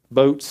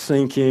 boats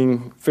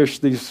sinking,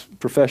 these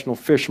professional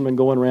fishermen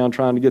going around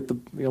trying to get the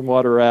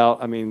water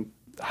out. I mean,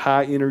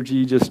 high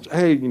energy,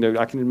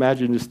 I can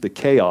imagine just the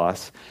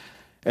chaos.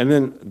 And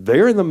then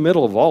there in the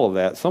middle of all of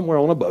that, somewhere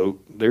on a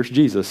boat, there's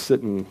Jesus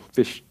sitting,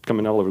 fish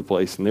coming all over the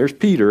place, and there's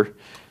Peter,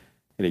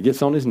 and he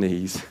gets on his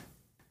knees,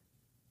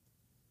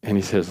 and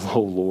he says,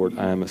 "Oh, Lord,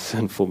 I am a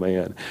sinful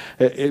man."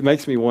 It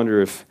makes me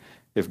wonder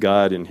if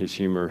God, in his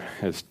humor,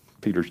 as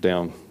Peter's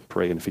down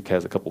praying, if he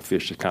has a couple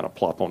fish just kind of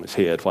plop on his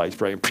head while he's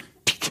praying.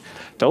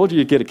 "Told you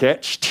you'd get a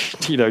catch."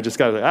 Just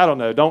kind of, I don't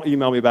know. Don't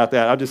email me about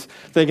that. I'm just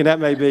thinking that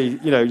may be,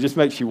 just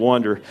makes you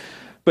wonder.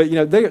 But,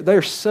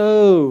 they're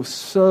so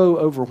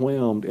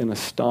overwhelmed and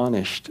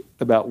astonished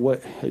about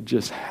what had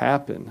just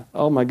happened.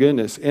 Oh, my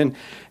goodness. And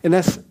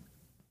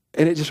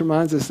it just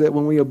reminds us that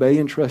when we obey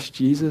and trust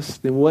Jesus,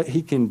 then what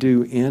he can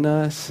do in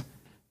us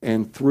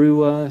and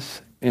through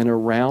us and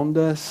around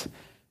us,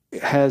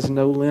 it has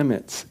no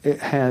limits. It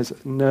has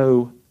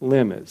no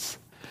limits.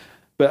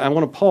 But I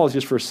want to pause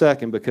just for a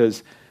second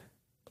because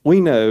we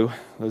know,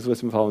 those of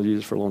us who have been following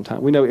Jesus for a long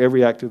time, we know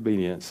every act of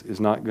obedience is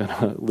not going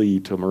to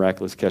lead to a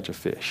miraculous catch of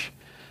fish.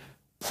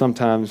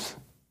 Sometimes,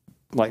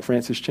 like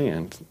Francis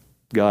Chan,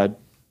 God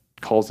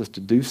calls us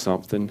to do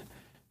something,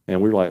 and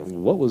we're like,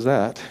 what was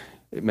that?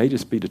 It may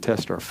just be to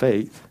test our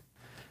faith.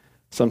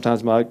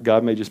 Sometimes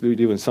God may just be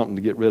doing something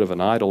to get rid of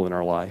an idol in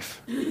our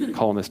life,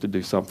 calling us to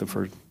do something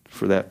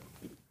for that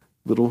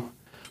little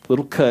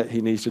cut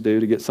he needs to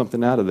do to get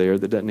something out of there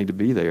that doesn't need to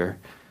be there.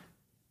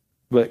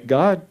 But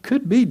God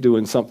could be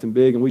doing something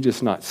big, and we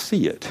just not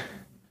see it.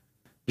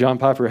 John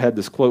Piper had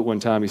this quote one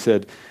time. He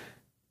said,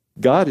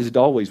 "God is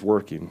always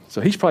working,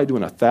 so he's probably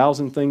doing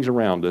 1,000 things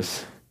around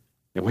us,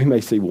 and we may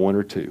see one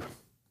or two.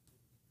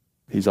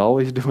 He's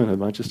always doing a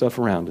bunch of stuff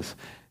around us,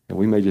 and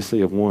we may just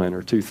see of one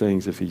or two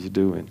things if he's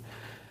doing."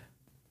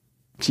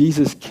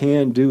 Jesus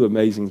can do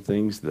amazing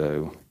things,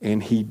 though,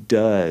 and he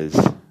does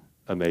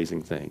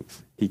amazing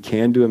things. He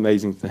can do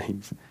amazing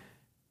things,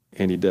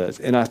 And he does.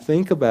 And I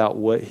think about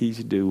what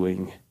he's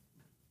doing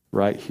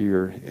right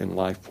here in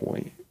Life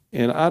Point.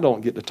 And I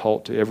don't get to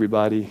talk to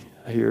everybody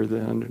here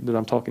that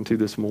I'm talking to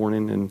this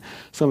morning. And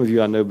some of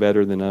you I know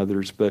better than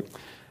others. But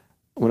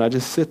when I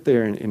just sit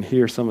there and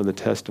hear some of the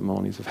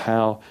testimonies of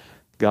how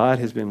God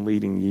has been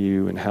leading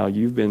you and how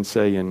you've been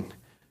saying,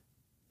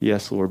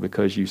 yes, Lord,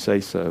 because you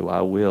say so,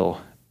 I will.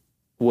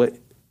 What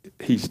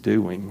he's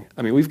doing.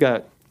 I mean, we've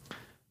got,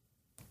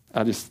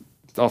 just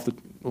things I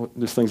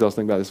was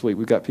thinking about this week,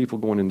 we've got people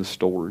going into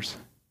stores,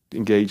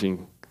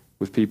 engaging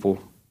with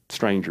people,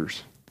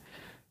 strangers.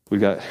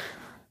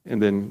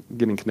 And then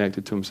getting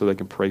connected to them so they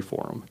can pray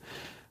for them.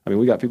 I mean,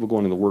 we got people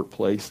going in the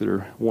workplace that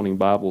are wanting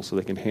Bibles so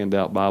they can hand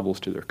out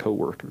Bibles to their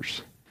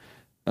coworkers.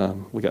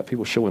 We got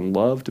people showing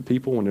love to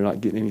people when they're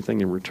not getting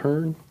anything in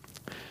return.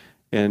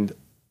 And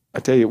I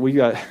tell you, we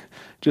got,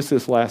 just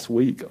this last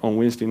week on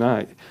Wednesday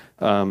night,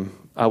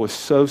 I was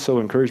so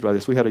encouraged by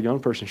this. We had a young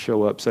person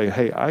show up saying,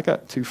 hey, I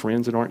got 2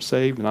 friends that aren't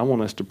saved, and I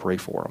want us to pray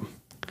for them.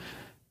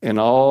 And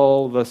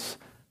all of us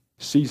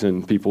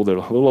seasoned people that are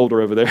a little older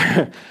over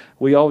there,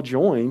 we all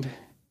joined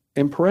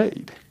and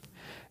prayed.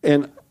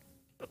 And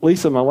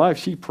Lisa, my wife,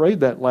 she prayed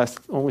that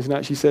on Wednesday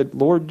night. She said,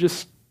 Lord,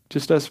 just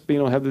us being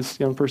able to have this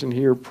young person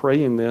here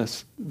praying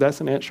this,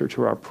 that's an answer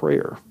to our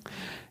prayer.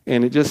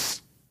 And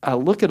I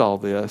look at all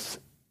this,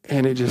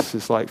 and it just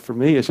is like, for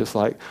me, it's just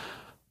like,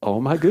 oh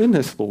my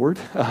goodness, Lord.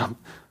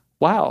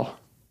 Wow.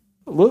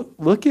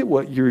 Look at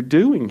what you're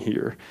doing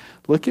here.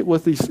 Look at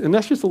what and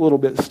that's just a little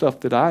bit of stuff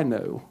that I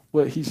know,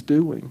 what he's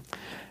doing.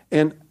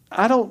 And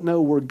I don't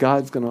know where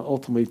God's going to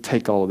ultimately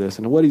take all of this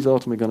and what he's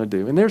ultimately going to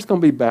do. And there's going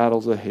to be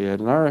battles ahead,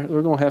 and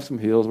we're going to have some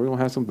hills, we're going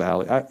to have some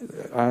valleys.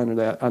 I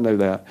know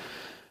that.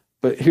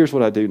 But here's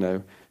what I do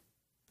know.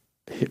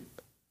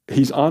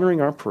 He's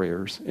honoring our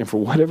prayers, and for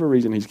whatever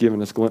reason, he's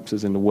giving us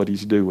glimpses into what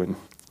he's doing.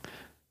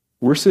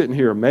 We're sitting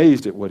here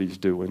amazed at what he's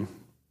doing.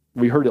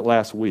 We heard it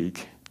last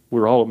week.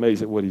 We're all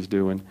amazed at what he's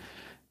doing.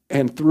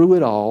 And through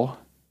it all,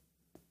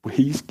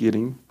 he's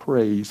getting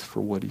praise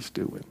for what he's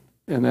doing.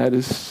 And that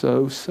is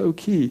so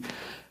key.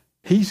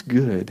 He's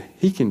good.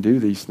 He can do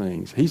these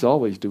things. He's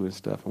always doing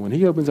stuff. And when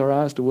he opens our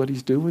eyes to what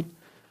he's doing,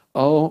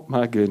 oh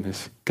my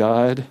goodness,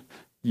 God,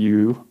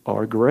 you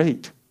are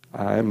great.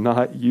 I am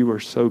not. You are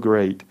so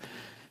great.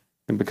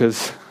 And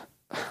because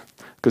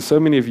so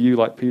many of you,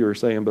 like Peter, are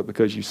saying, but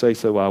because you say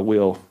so, I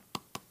will.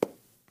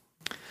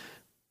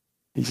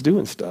 He's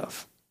doing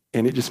stuff.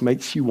 And it just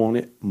makes you want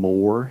it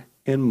more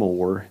and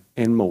more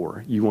and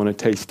more. You want to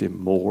taste him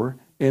more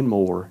and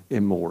more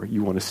and more.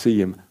 You want to see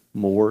him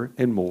more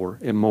and more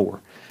and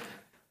more.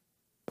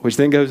 Which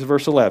then goes to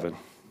verse 11.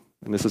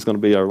 And this is going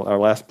to be our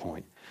last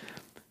point.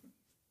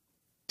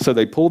 So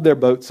they pulled their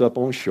boats up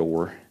on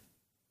shore,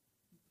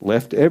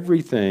 left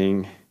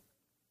everything,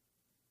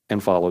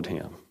 and followed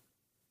him.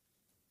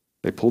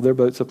 They pulled their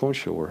boats up on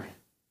shore,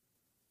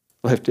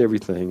 left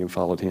everything, and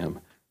followed him.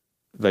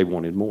 They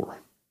wanted more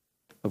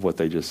of what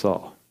they just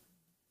saw.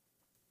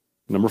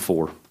 Number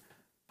 4,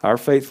 our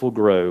faith will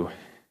grow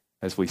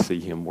as we see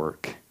him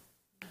work.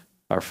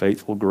 Our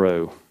faith will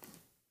grow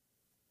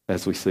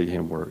as we see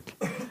him work.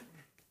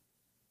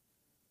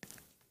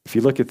 If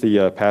you look at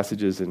the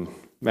passages in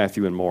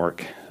Matthew and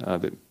Mark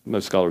that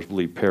most scholars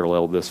believe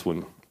parallel this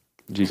one,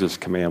 Jesus'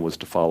 command was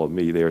to follow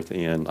me there at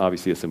the end.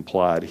 Obviously, it's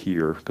implied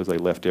here because they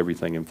left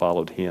everything and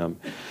followed him.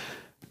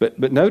 But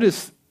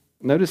notice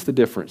the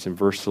difference in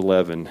verse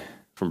 11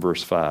 from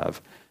verse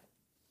 5.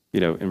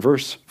 In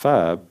verse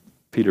 5,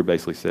 Peter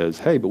basically says,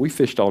 hey, but we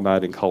fished all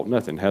night and caught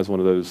nothing. Has one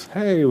of those,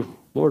 hey,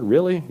 Lord,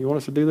 really? You want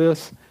us to do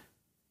this?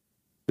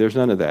 There's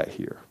none of that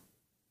here.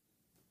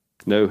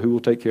 No, who will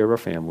take care of our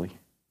family?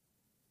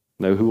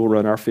 No, who will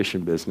run our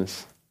fishing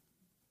business?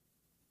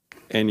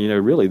 And,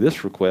 really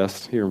this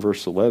request here in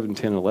verse 11,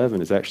 10, and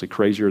 11 is actually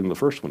crazier than the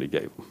first one he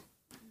gave them.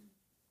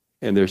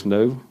 And there's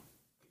no,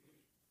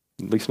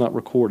 at least not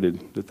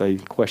recorded, that they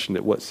questioned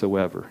it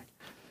whatsoever.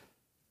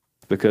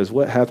 Because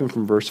what happened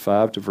from verse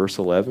 5 to verse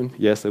 11,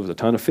 yes, there was a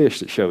ton of fish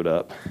that showed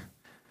up.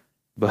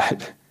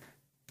 But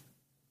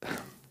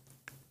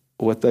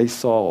what they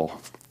saw,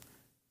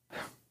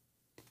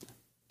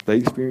 they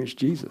experienced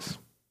Jesus.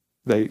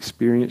 They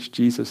experienced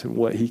Jesus and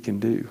what he can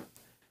do.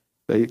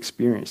 They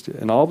experienced it.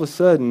 And all of a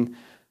sudden,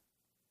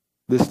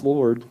 this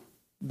Lord,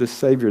 this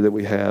Savior that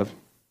we have,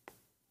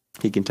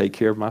 he can take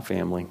care of my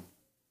family.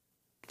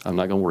 I'm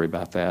not going to worry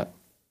about that.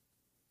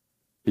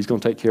 He's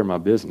going to take care of my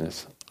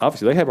business.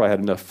 Obviously, they had probably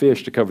had enough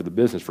fish to cover the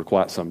business for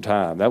quite some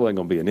time. That wasn't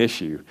going to be an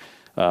issue.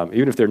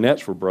 Even if their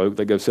nets were broke,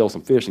 they'd go sell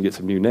some fish and get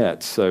some new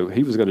nets. So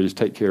he was going to just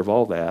take care of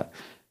all that.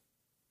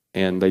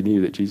 And they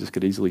knew that Jesus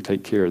could easily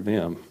take care of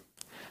them.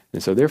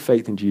 And so their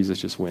faith in Jesus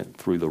just went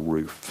through the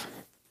roof.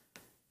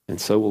 And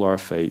so will our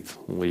faith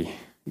when we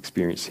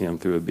experience him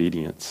through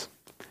obedience.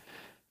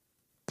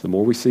 The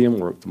more we see him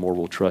work, the more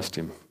we'll trust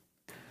him.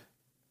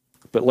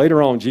 But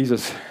later on,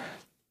 Jesus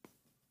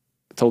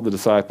told the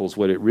disciples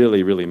what it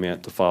really, really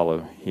meant to follow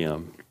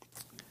him.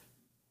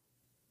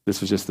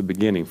 This was just the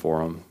beginning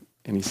for them.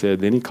 And he said,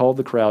 then he called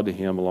the crowd to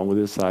him along with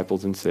his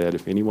disciples and said,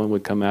 if anyone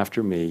would come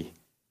after me,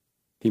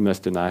 he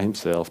must deny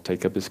himself,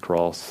 take up his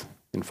cross,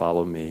 and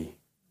follow me.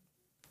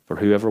 For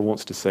whoever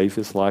wants to save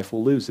his life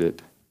will lose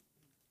it,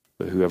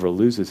 but whoever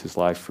loses his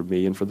life for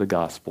me and for the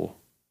gospel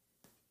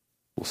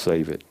will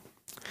save it.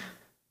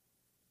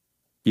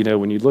 You know,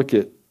 when you look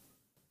at,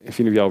 if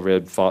any of y'all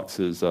read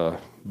Fox's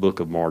Book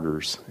of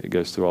Martyrs, it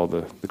goes through all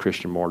the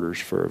Christian martyrs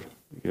for,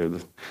 I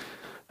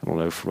don't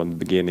know, from the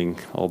beginning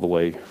all the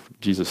way,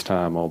 Jesus'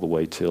 time, all the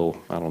way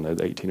till, I don't know,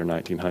 the 18 or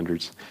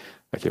 1900s.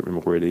 I can't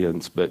remember where it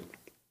ends, but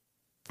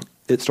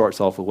it starts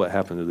off with what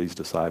happened to these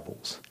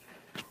disciples.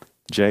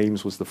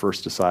 James was the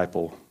first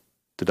disciple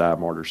to die a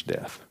martyr's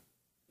death.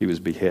 He was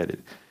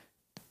beheaded.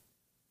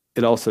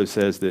 It also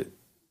says that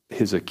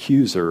his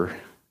accuser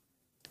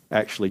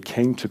actually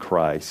came to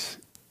Christ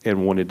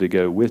and wanted to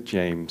go with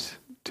James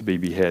to be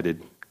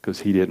beheaded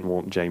because he didn't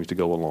want James to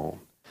go along.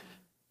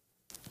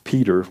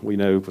 Peter, we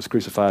know, was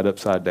crucified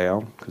upside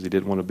down because he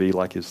didn't want to be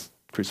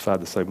crucified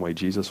the same way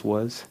Jesus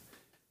was.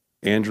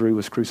 Andrew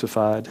was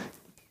crucified,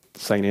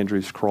 St.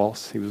 Andrew's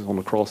cross. He was on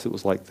the cross that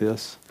was like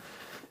this.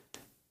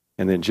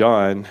 And then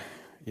John,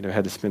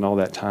 had to spend all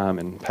that time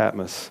in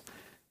Patmos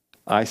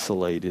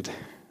isolated.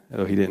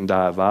 Though he didn't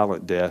die a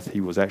violent death,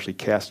 he was actually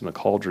cast in a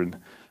cauldron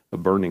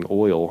of burning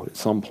oil at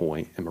some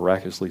point and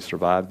miraculously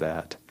survived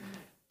that.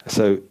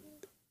 So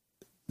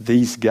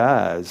these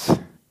guys,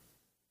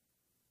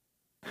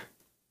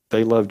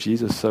 they loved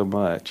Jesus so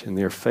much, and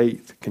their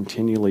faith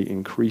continually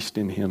increased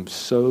in him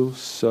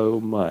so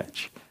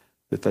much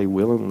that they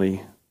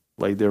willingly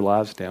laid their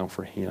lives down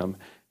for him.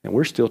 And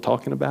we're still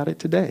talking about it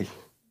today,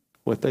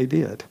 what they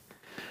did.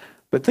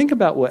 But think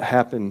about what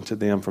happened to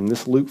them from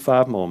this Luke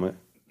 5 moment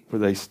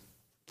where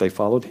they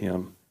followed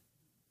him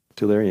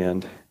to their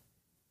end.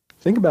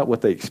 Think about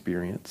what they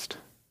experienced.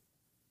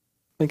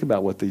 Think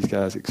about what these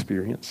guys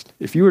experienced.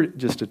 If you were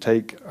just to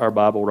take our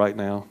Bible right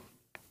now,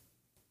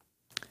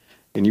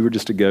 and you were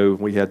just to go,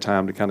 we had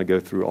time to kind of go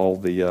through all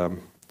the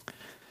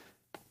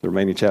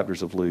remaining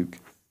chapters of Luke,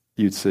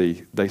 you'd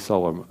see they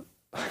saw him.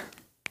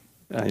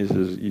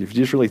 If you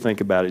just really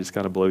think about it, it just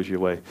kind of blows you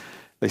away.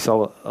 They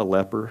saw a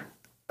leper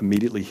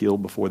immediately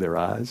healed before their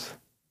eyes,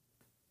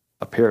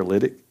 a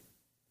paralytic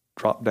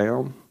drop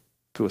down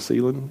to a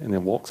ceiling and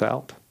then walks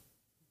out.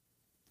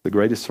 The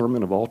greatest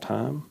sermon of all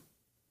time,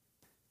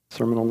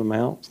 Sermon on the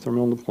Mount,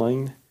 Sermon on the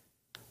Plain.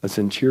 A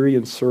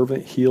centurion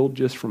servant healed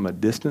just from a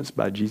distance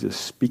by Jesus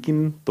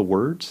speaking the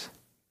words.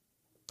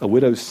 A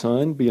widow's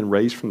son being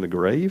raised from the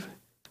grave.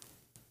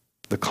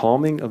 The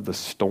calming of the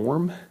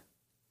storm.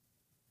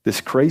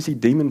 This crazy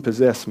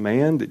demon-possessed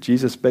man that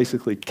Jesus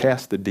basically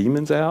cast the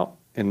demons out,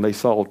 and they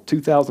saw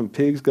 2,000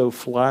 pigs go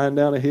flying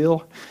down a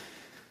hill.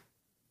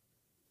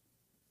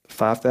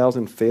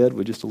 5,000 fed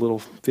with just a little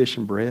fish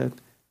and bread.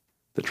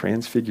 The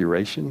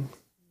transfiguration.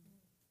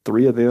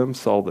 3 of them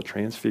saw the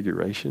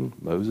transfiguration,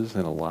 Moses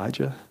and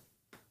Elijah.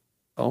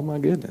 Oh my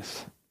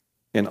goodness.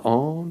 And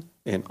on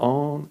and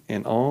on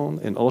and on.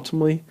 And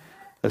ultimately,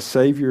 a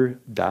Savior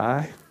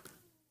die,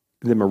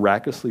 then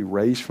miraculously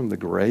raised from the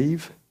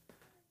grave,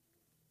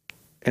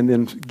 and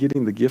then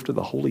getting the gift of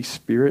the Holy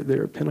Spirit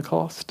there at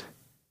Pentecost.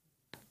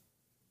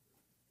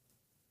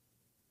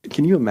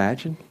 Can you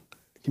imagine?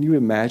 Can you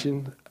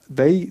imagine?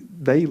 They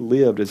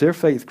lived, as their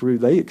faith grew,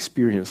 they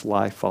experienced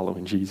life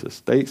following Jesus.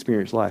 They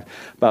experienced life.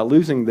 By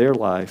losing their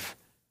life,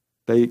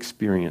 they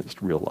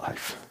experienced real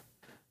life.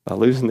 By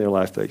losing their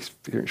life, they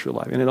experienced real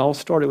life. And it all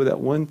started with that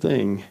one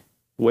thing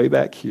way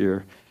back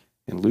here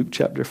in Luke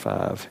chapter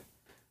 5.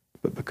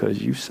 But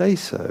because you say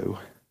so,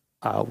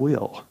 I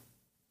will.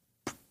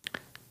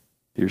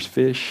 Here's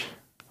fish.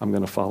 I'm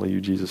going to follow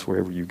you, Jesus,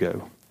 wherever you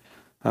go.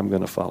 I'm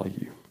going to follow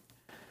you.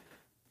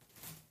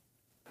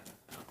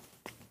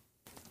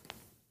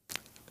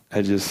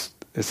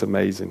 It's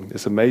amazing.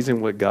 It's amazing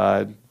what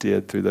God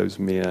did through those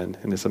men,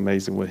 and it's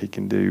amazing what he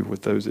can do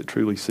with those that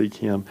truly seek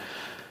him.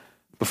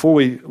 Before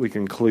we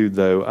conclude,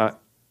 though,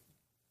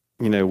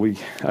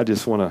 I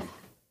just want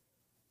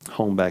to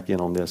hone back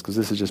in on this, because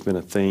this has just been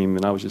a theme,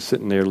 and I was just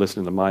sitting there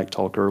listening to Mike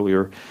talk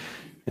earlier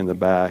in the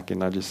back,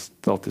 and I just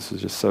thought this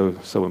was just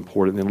so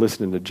important. And then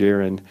listening to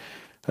Jaron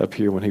up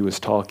here when he was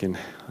talking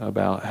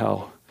about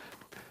how,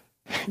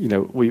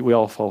 we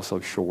all fall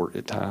so short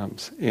at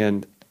times.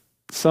 And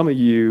some of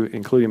you,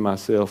 including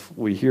myself,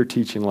 we hear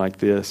teaching like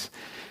this,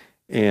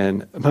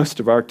 and most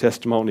of our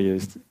testimony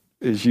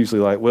is usually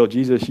like, well,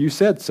 Jesus, you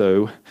said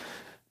so,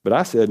 but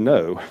I said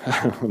no.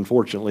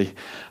 Unfortunately,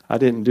 I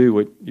didn't do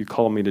what you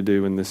called me to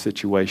do in this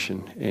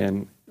situation.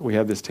 And we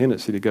have this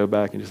tendency to go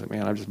back and just say,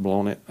 man, I've just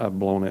blown it. I've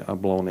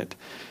blown it.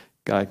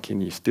 God,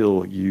 can you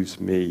still use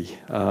me?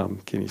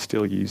 Can you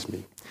still use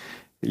me?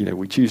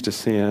 We choose to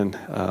sin.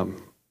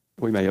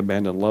 We may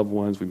abandon loved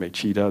ones. We may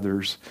cheat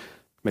others.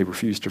 May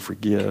refuse to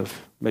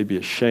forgive, may be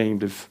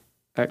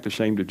act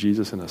ashamed of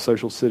Jesus in a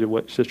social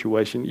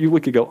situation. We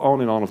could go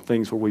on and on of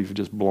things where we've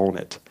just blown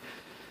it.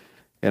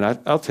 And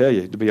I'll tell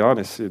you, to be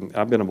honest,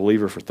 I've been a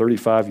believer for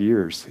 35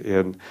 years,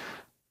 and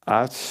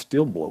I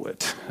still blow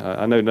it.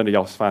 I know none of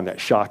y'all find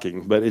that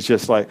shocking, but it's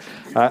just like,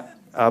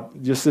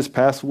 just this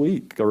past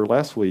week or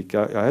last week,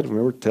 I had to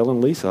remember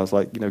telling Lisa, I was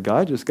like,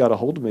 God just got a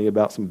hold of me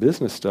about some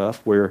business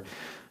stuff where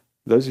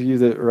those of you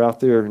that are out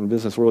there in the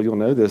business world, you'll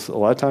know this. A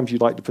lot of times you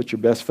like to put your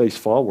best face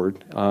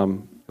forward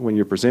when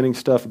you're presenting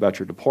stuff about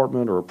your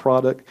department or a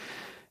product,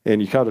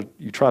 and you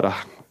try to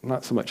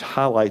not so much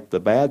highlight the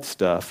bad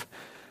stuff,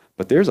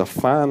 but there's a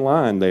fine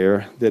line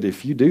there that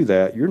if you do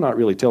that, you're not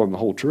really telling the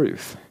whole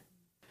truth.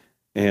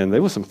 And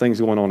there was some things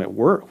going on at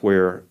work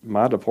where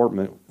my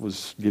department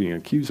was getting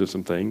accused of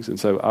some things, and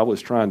so I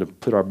was trying to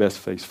put our best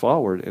face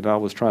forward, and I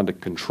was trying to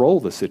control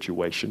the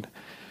situation,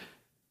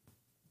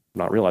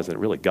 not realizing that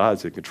really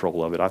God's in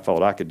control of it. I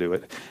thought I could do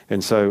it.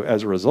 And so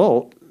as a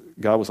result,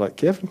 God was like,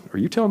 Kevin, are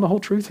you telling the whole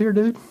truth here,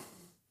 dude?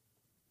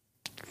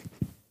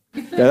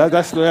 Yeah,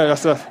 that's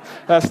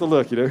the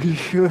look,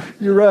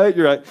 You're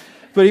right.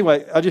 But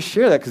anyway, I just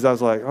share that because I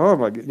was like, oh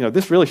my,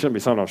 this really shouldn't be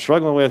something I'm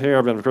struggling with here.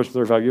 I've been a Christian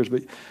 35 years,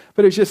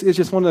 but it's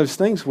just one of those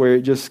things where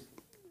he just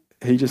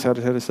had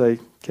to say,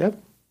 Kev,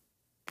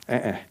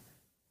 and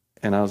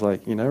I was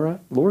like, right,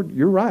 Lord,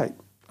 you're right.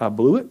 I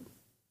blew it.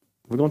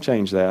 We're going to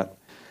change that.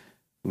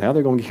 Now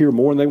they're going to hear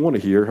more than they want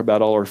to hear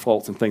about all our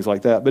faults and things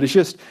like that. But it's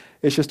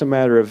just a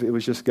matter of, it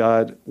was just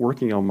God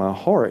working on my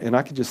heart. And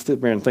I could just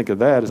sit there and think of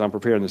that as I'm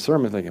preparing the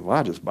sermon, thinking, well,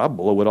 I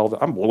blow it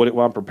I'm blowing it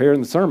while I'm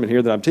preparing the sermon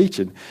here that I'm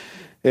teaching.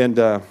 And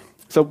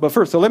so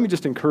let me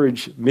just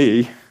encourage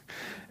me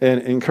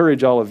and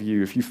encourage all of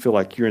you if you feel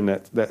like you're in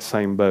that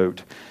same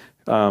boat.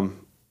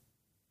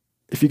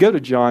 If you go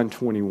to John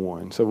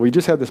 21, so we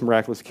just had this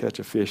miraculous catch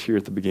of fish here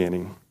at the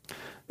beginning.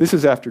 This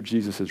is after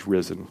Jesus has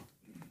risen.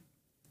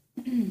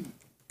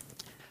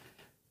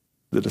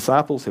 The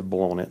disciples have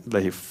blown it.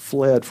 They have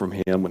fled from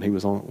him when he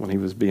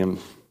was being,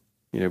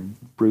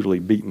 brutally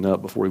beaten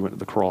up before he went to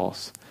the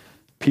cross.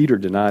 Peter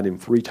denied him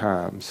 3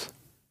 times.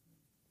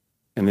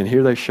 And then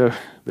here let's just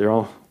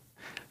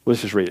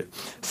read it.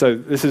 So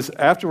this is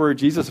afterward,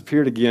 Jesus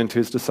appeared again to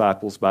his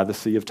disciples by the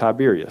Sea of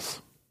Tiberias,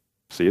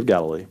 Sea of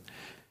Galilee.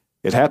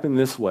 It happened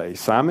this way.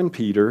 Simon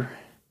Peter,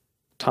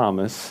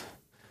 Thomas,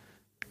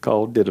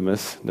 called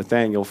Didymus,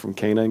 Nathanael from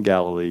Cana in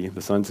Galilee,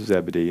 the sons of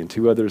Zebedee, and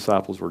 2 other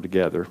disciples were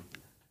together.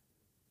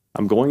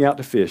 I'm going out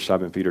to fish,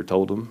 Simon Peter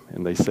told them,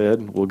 and they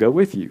said, we'll go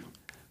with you.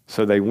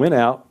 So they went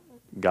out,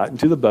 got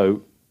into the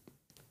boat,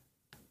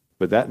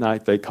 but that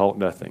night they caught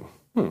nothing.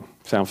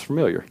 Sounds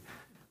familiar.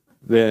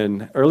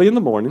 Then early in the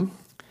morning,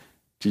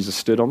 Jesus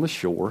stood on the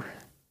shore,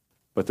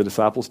 but the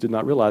disciples did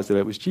not realize that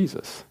it was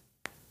Jesus.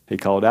 He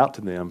called out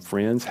to them,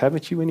 friends,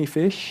 haven't you any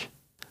fish?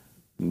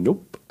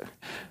 Nope,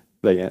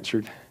 they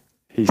answered.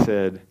 He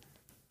said,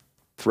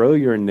 throw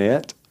your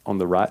net on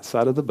the right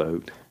side of the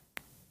boat,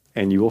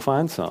 and you will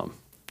find some.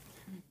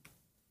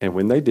 And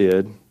when they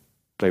did,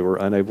 they were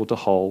unable to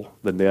haul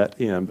the net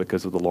in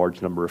because of the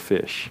large number of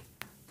fish.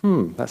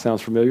 That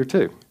sounds familiar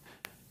too.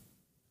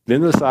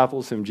 Then the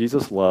disciples whom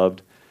Jesus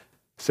loved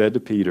said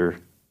to Peter,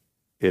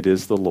 it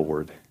is the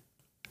Lord.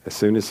 As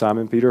soon as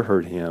Simon Peter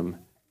heard him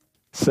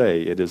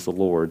say, it is the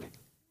Lord,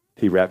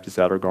 he wrapped his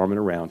outer garment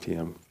around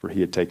him, for he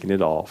had taken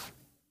it off,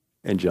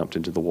 and jumped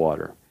into the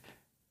water.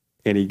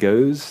 And he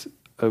goes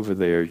over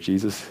there.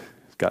 Jesus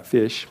got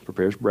fish,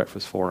 prepares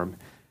breakfast for him,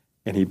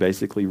 and he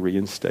basically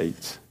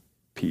reinstates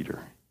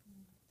Peter.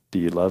 Do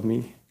you love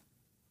me?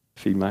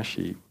 Feed my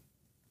sheep.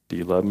 Do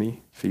you love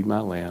me? Feed my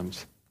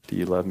lambs. Do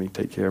you love me?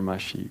 Take care of my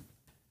sheep.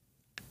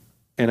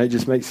 And I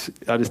just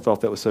thought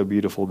that was so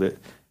beautiful that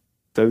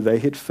though they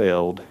had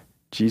failed,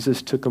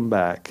 Jesus took them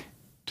back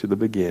to the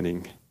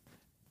beginning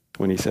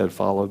when he said,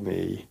 follow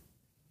me.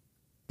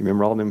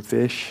 Remember all them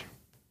fish?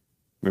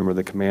 Remember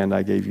the command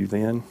I gave you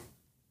then?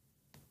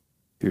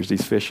 Here's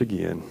these fish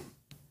again.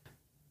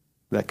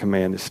 That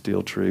command is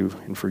still true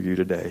and for you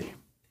today.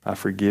 I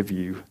forgive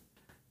you.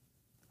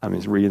 I'm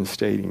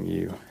reinstating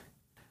you.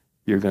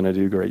 You're going to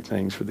do great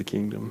things for the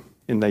kingdom.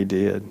 And they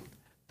did.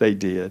 They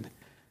did.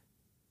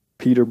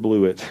 Peter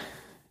blew it.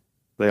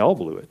 They all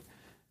blew it.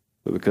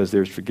 But because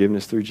there's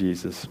forgiveness through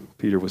Jesus,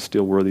 Peter was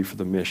still worthy for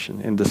the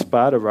mission. And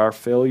despite of our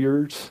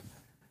failures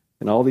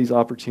and all these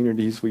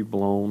opportunities we've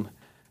blown,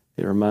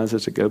 it reminds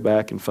us to go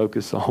back and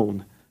focus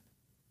on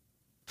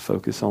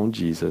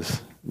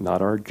Jesus,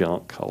 not our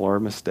junk, all our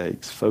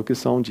mistakes.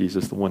 Focus on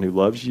Jesus, the one who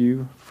loves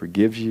you,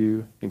 forgives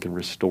you, and can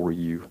restore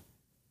you.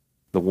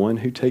 The one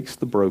who takes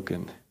the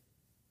broken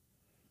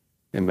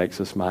and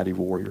makes us mighty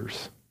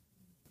warriors.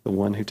 The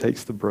one who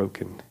takes the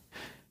broken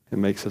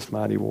and makes us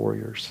mighty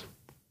warriors.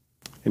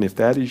 And if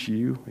that is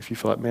you, if you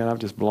feel like, man, I've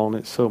just blown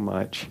it so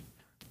much,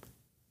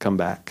 come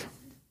back.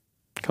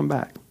 Come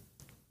back.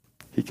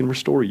 He can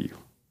restore you.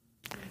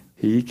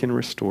 He can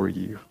restore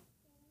you.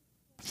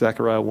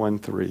 Zechariah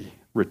 1:3,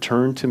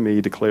 return to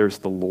me, declares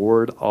the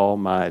Lord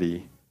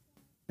Almighty,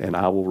 and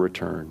I will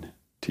return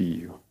to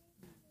you.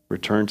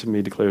 Return to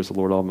me, declares the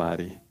Lord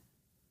Almighty,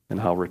 and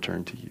I'll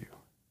return to you.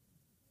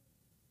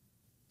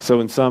 So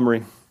in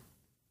summary,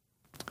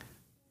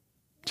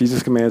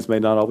 Jesus' commands may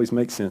not always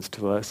make sense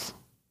to us.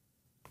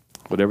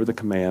 Whatever the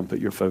command, put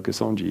your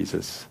focus on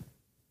Jesus.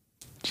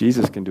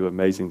 Jesus can do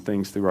amazing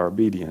things through our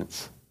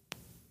obedience,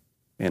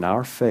 and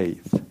our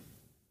faith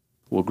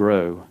will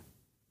grow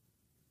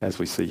as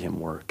we see him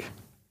work.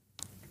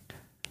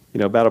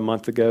 About a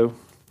month ago,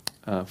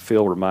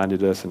 Phil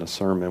reminded us in a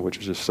sermon, which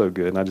was just so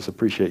good, and I just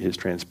appreciate his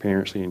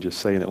transparency and just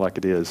saying it like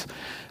it is.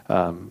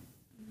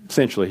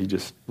 Essentially, he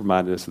just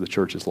reminded us that the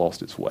church has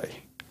lost its way.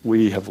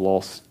 We have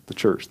lost the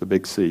church. The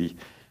big C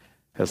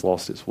has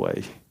lost its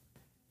way.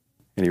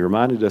 And he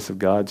reminded us of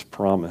God's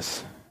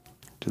promise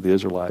to the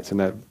Israelites,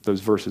 and those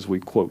verses we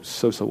quote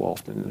so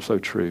often, and they're so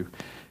true.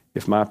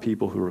 If my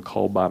people who are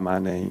called by my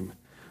name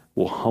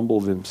will humble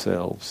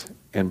themselves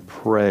and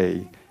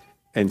pray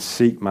and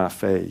seek my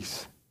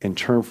face and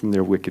turn from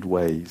their wicked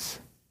ways,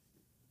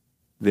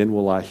 then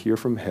will I hear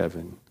from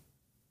heaven,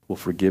 will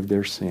forgive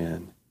their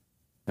sin,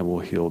 and will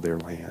heal their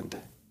land.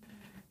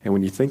 And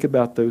when you think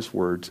about those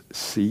words,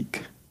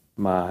 seek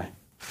my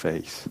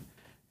face.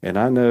 And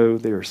I know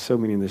there are so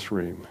many in this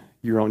room.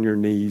 You're on your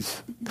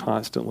knees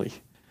constantly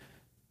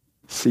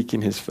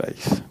seeking his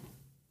face.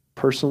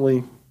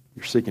 Personally,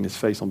 you're seeking his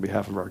face on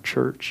behalf of our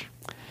church.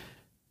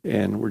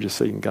 And we're just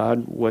saying,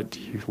 God, what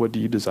do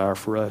you desire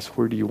for us?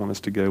 Where do you want us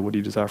to go? What do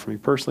you desire for me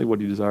personally? What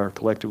do you desire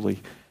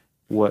collectively?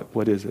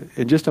 What is it?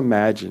 And just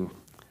imagine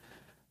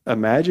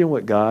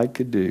what God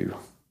could do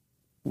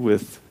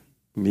with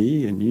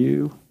me and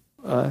you,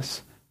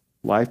 us,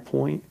 Life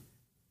Point,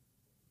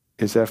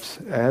 is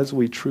as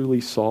we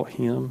truly sought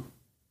him,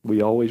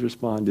 we always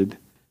responded,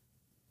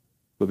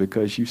 but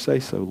because you say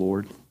so,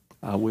 Lord,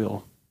 I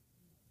will.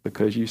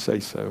 Because you say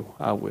so,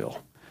 I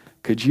will.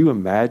 Could you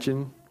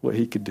imagine what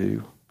he could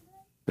do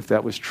if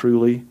that was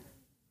truly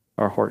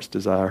our heart's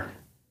desire?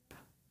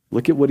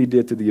 Look at what he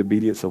did through the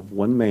obedience of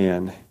one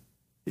man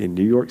in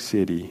New York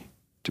City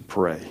to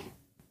pray.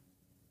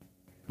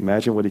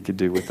 Imagine what he could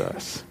do with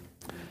us.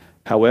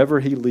 However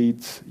he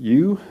leads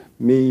you,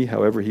 me,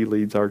 however he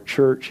leads our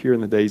church here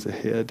in the days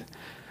ahead,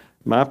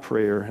 my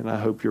prayer, and I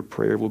hope your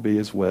prayer will be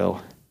as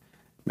well,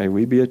 may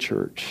we be a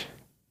church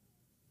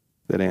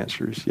that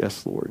answers,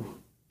 yes, Lord,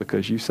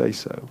 because you say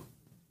so,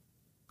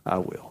 I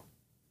will.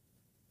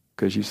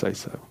 Because you say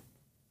so,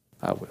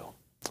 I will.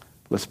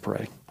 Let's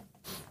pray.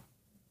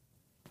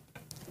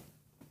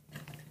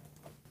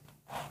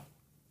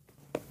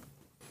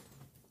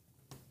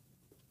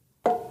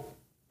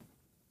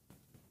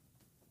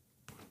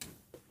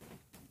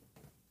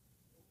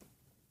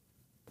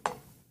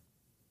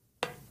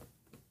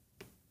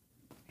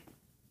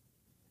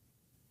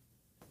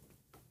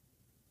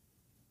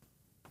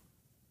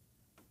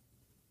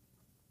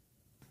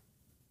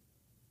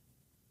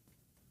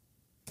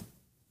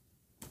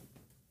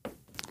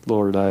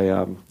 Lord,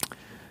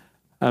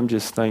 I'm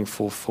just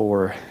thankful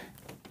for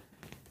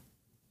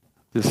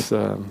this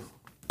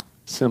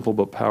simple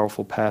but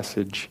powerful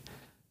passage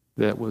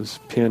that was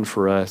penned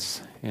for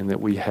us and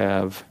that we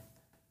have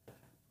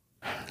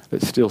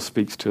that still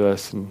speaks to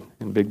us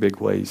in big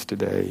ways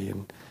today.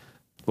 And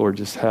Lord,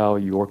 just how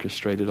you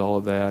orchestrated all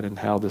of that and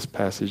how this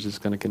passage is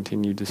going to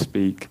continue to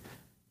speak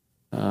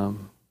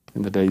in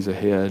the days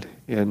ahead.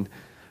 And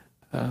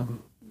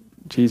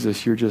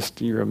Jesus,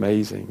 you're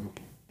amazing.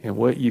 And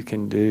what you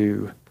can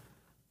do,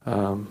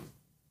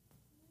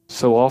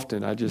 so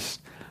often I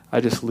just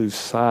lose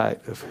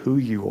sight of who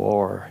you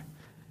are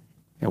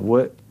and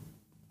what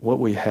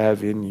we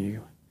have in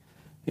you.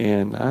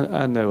 And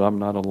I know I'm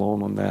not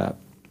alone on that.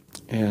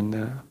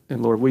 And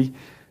Lord, we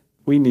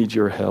need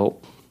your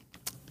help.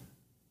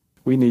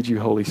 We need you,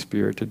 Holy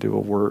Spirit, to do a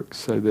work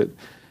so that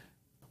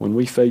when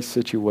we face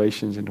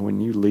situations and when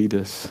you lead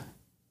us,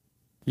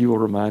 you will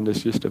remind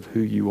us just of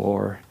who you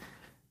are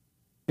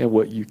and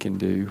what you can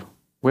do.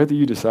 Whether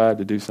you decide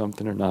to do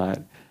something or not,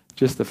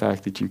 just the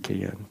fact that you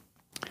can.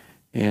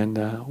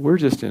 And we're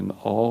just in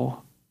awe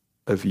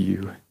of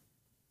you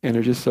and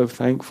are just so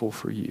thankful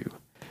for you.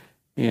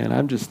 And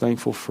I'm just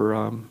thankful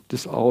for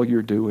just all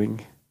you're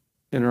doing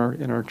in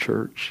our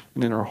church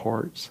and in our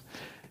hearts.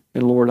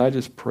 And Lord, I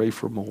just pray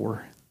for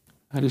more.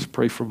 I just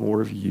pray for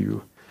more of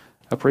you.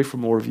 I pray for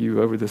more of you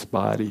over this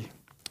body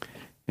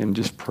and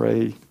just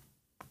pray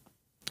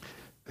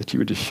that you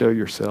would just show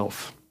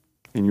yourself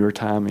in your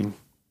timing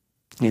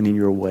and in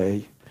your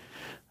way.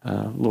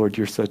 Lord,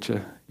 you're so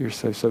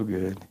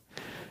good.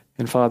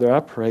 And Father, I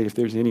pray if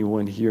there's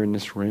anyone here in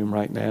this room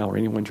right now or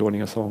anyone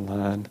joining us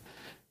online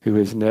who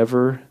has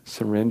never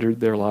surrendered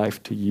their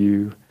life to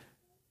you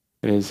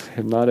and is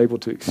not able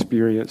to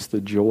experience the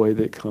joy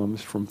that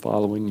comes from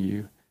following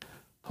you,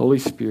 Holy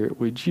Spirit,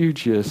 would you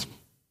just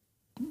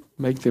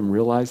make them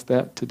realize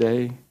that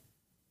today?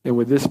 And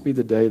would this be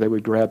the day they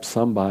would grab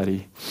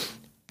somebody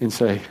and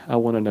say, I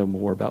want to know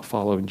more about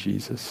following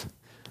Jesus?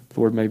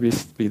 Lord, maybe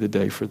this be the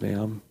day for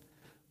them.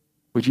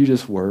 Would you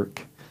just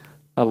work?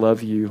 I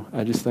love you.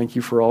 I just thank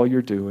you for all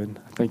you're doing.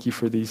 I thank you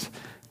for these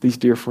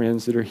dear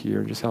friends that are here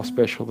and just how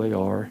special they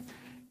are.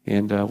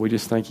 And we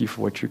just thank you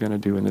for what you're going to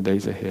do in the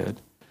days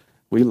ahead.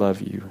 We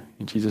love you.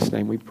 In Jesus'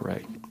 name we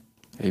pray.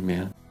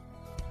 Amen.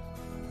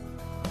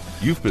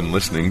 You've been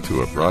listening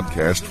to a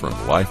broadcast from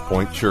Life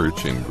Point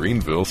Church in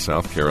Greenville,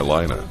 South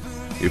Carolina.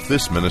 If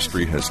this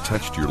ministry has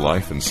touched your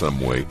life in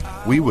some way,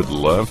 we would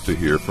love to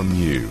hear from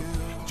you.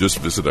 Just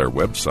visit our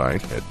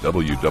website at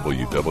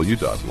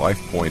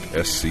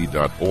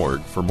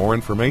www.lifepointsc.org for more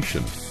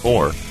information.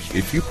 Or,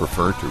 if you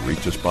prefer to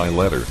reach us by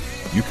letter,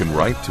 you can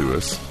write to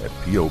us at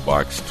P.O.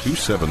 Box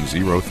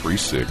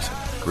 27036,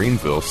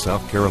 Greenville,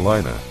 South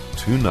Carolina,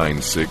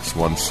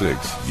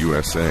 29616,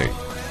 USA.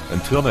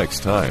 Until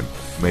next time,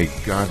 may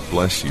God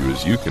bless you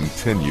as you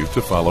continue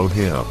to follow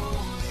Him.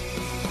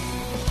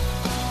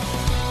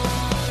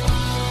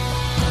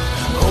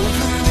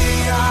 Open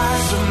the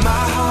eyes of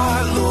my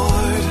heart,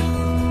 Lord.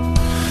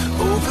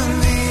 Open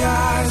the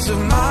eyes of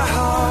my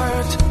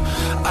heart.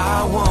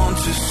 I want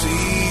to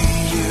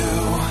see you.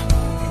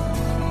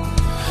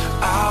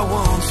 I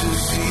want to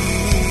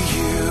see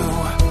you.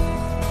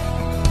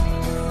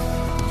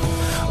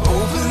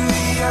 Open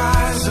the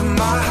eyes of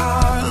my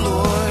heart,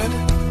 Lord.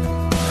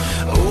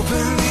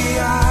 Open the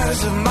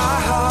eyes of my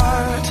heart.